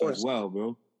yourself as well,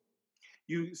 bro.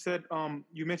 You said,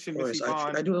 you mentioned Miss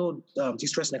Yvonne. I do little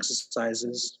de-stressing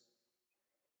exercises.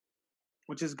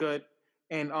 Which is good.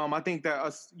 And I think that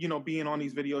us, you know, being on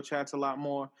these video chats a lot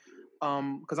more,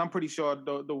 because I'm pretty sure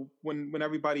when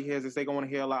everybody hears this, they're going to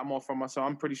hear a lot more from us. So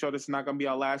I'm pretty sure this is not going to be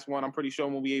our last one. I'm pretty sure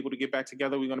when we're able to get back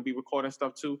together, we're going to be recording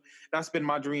stuff too. That's been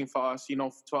my dream for us, you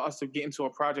know, for us to get into a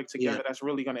project together that's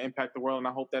really going to impact the world. And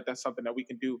I hope that that's something that we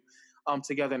can do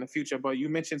together in the future. But you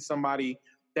mentioned somebody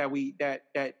that we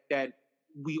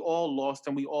all lost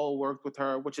and we all worked with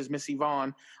her, which is Miss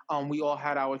Yvonne. We all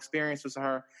had our experiences with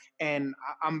her, and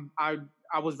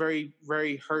I was very,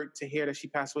 very hurt to hear that she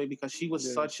passed away because she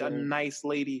was such a nice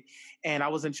lady, and I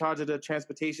was in charge of the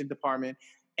transportation department,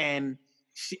 and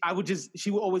she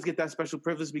would always get that special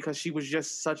privilege because she was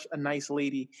just such a nice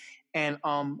lady, and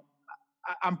I'm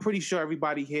pretty sure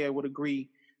everybody here would agree.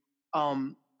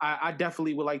 I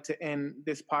definitely would like to end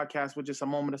this podcast with just a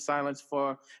moment of silence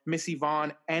for Miss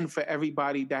Yvonne and for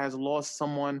everybody that has lost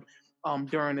someone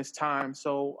during this time.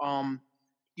 So,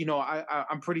 you know,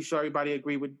 I'm pretty sure everybody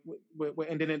agree with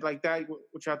ending it like that.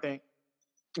 What y'all think?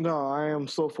 No, I am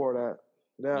so for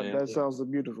that. That sounds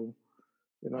beautiful.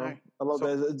 You know, right. I love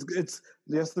that. It's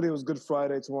yesterday was Good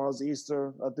Friday. Tomorrow's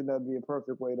Easter. I think that'd be a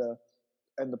perfect way to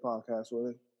end the podcast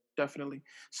with it. Definitely.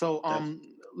 So,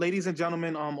 ladies and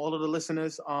gentlemen, all of the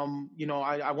listeners, you know,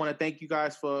 I want to thank you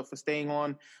guys for staying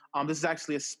on. This is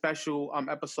actually a special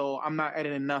episode. I'm not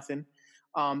editing nothing.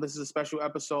 This is a special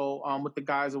episode with the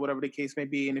guys or whatever the case may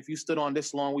be. And if you stood on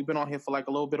this long, we've been on here for like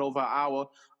a little bit over an hour.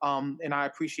 And I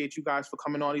appreciate you guys for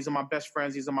coming on. These are my best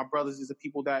friends. These are my brothers. These are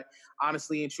people that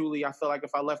honestly and truly, I feel like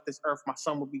if I left this earth, my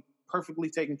son would be perfectly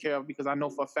taken care of because I know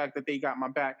for a fact that they got my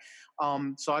back.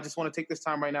 So I just want to take this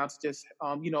time right now to just,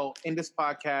 you know, end this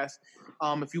podcast.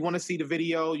 If you want to see the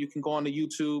video, you can go on to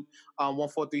YouTube,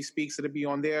 143 Speaks. It'll be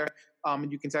on there.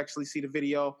 And you can actually see the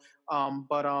video.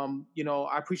 But you know,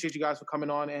 I appreciate you guys for coming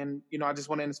on. And, you know, I just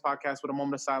want to end this podcast with a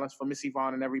moment of silence for Miss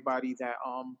Yvonne and everybody that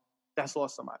that's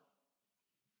lost somebody.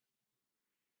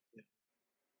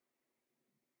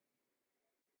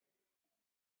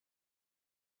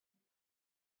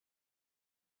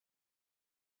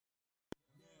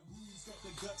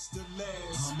 Guts to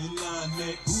last. I'm in line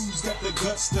next. Who's got the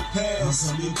guts to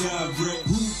pass? I'm in direct.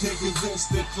 Who can convince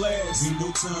the class? Ain't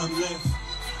no time left.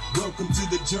 Welcome to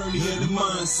the journey of the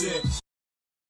mindset.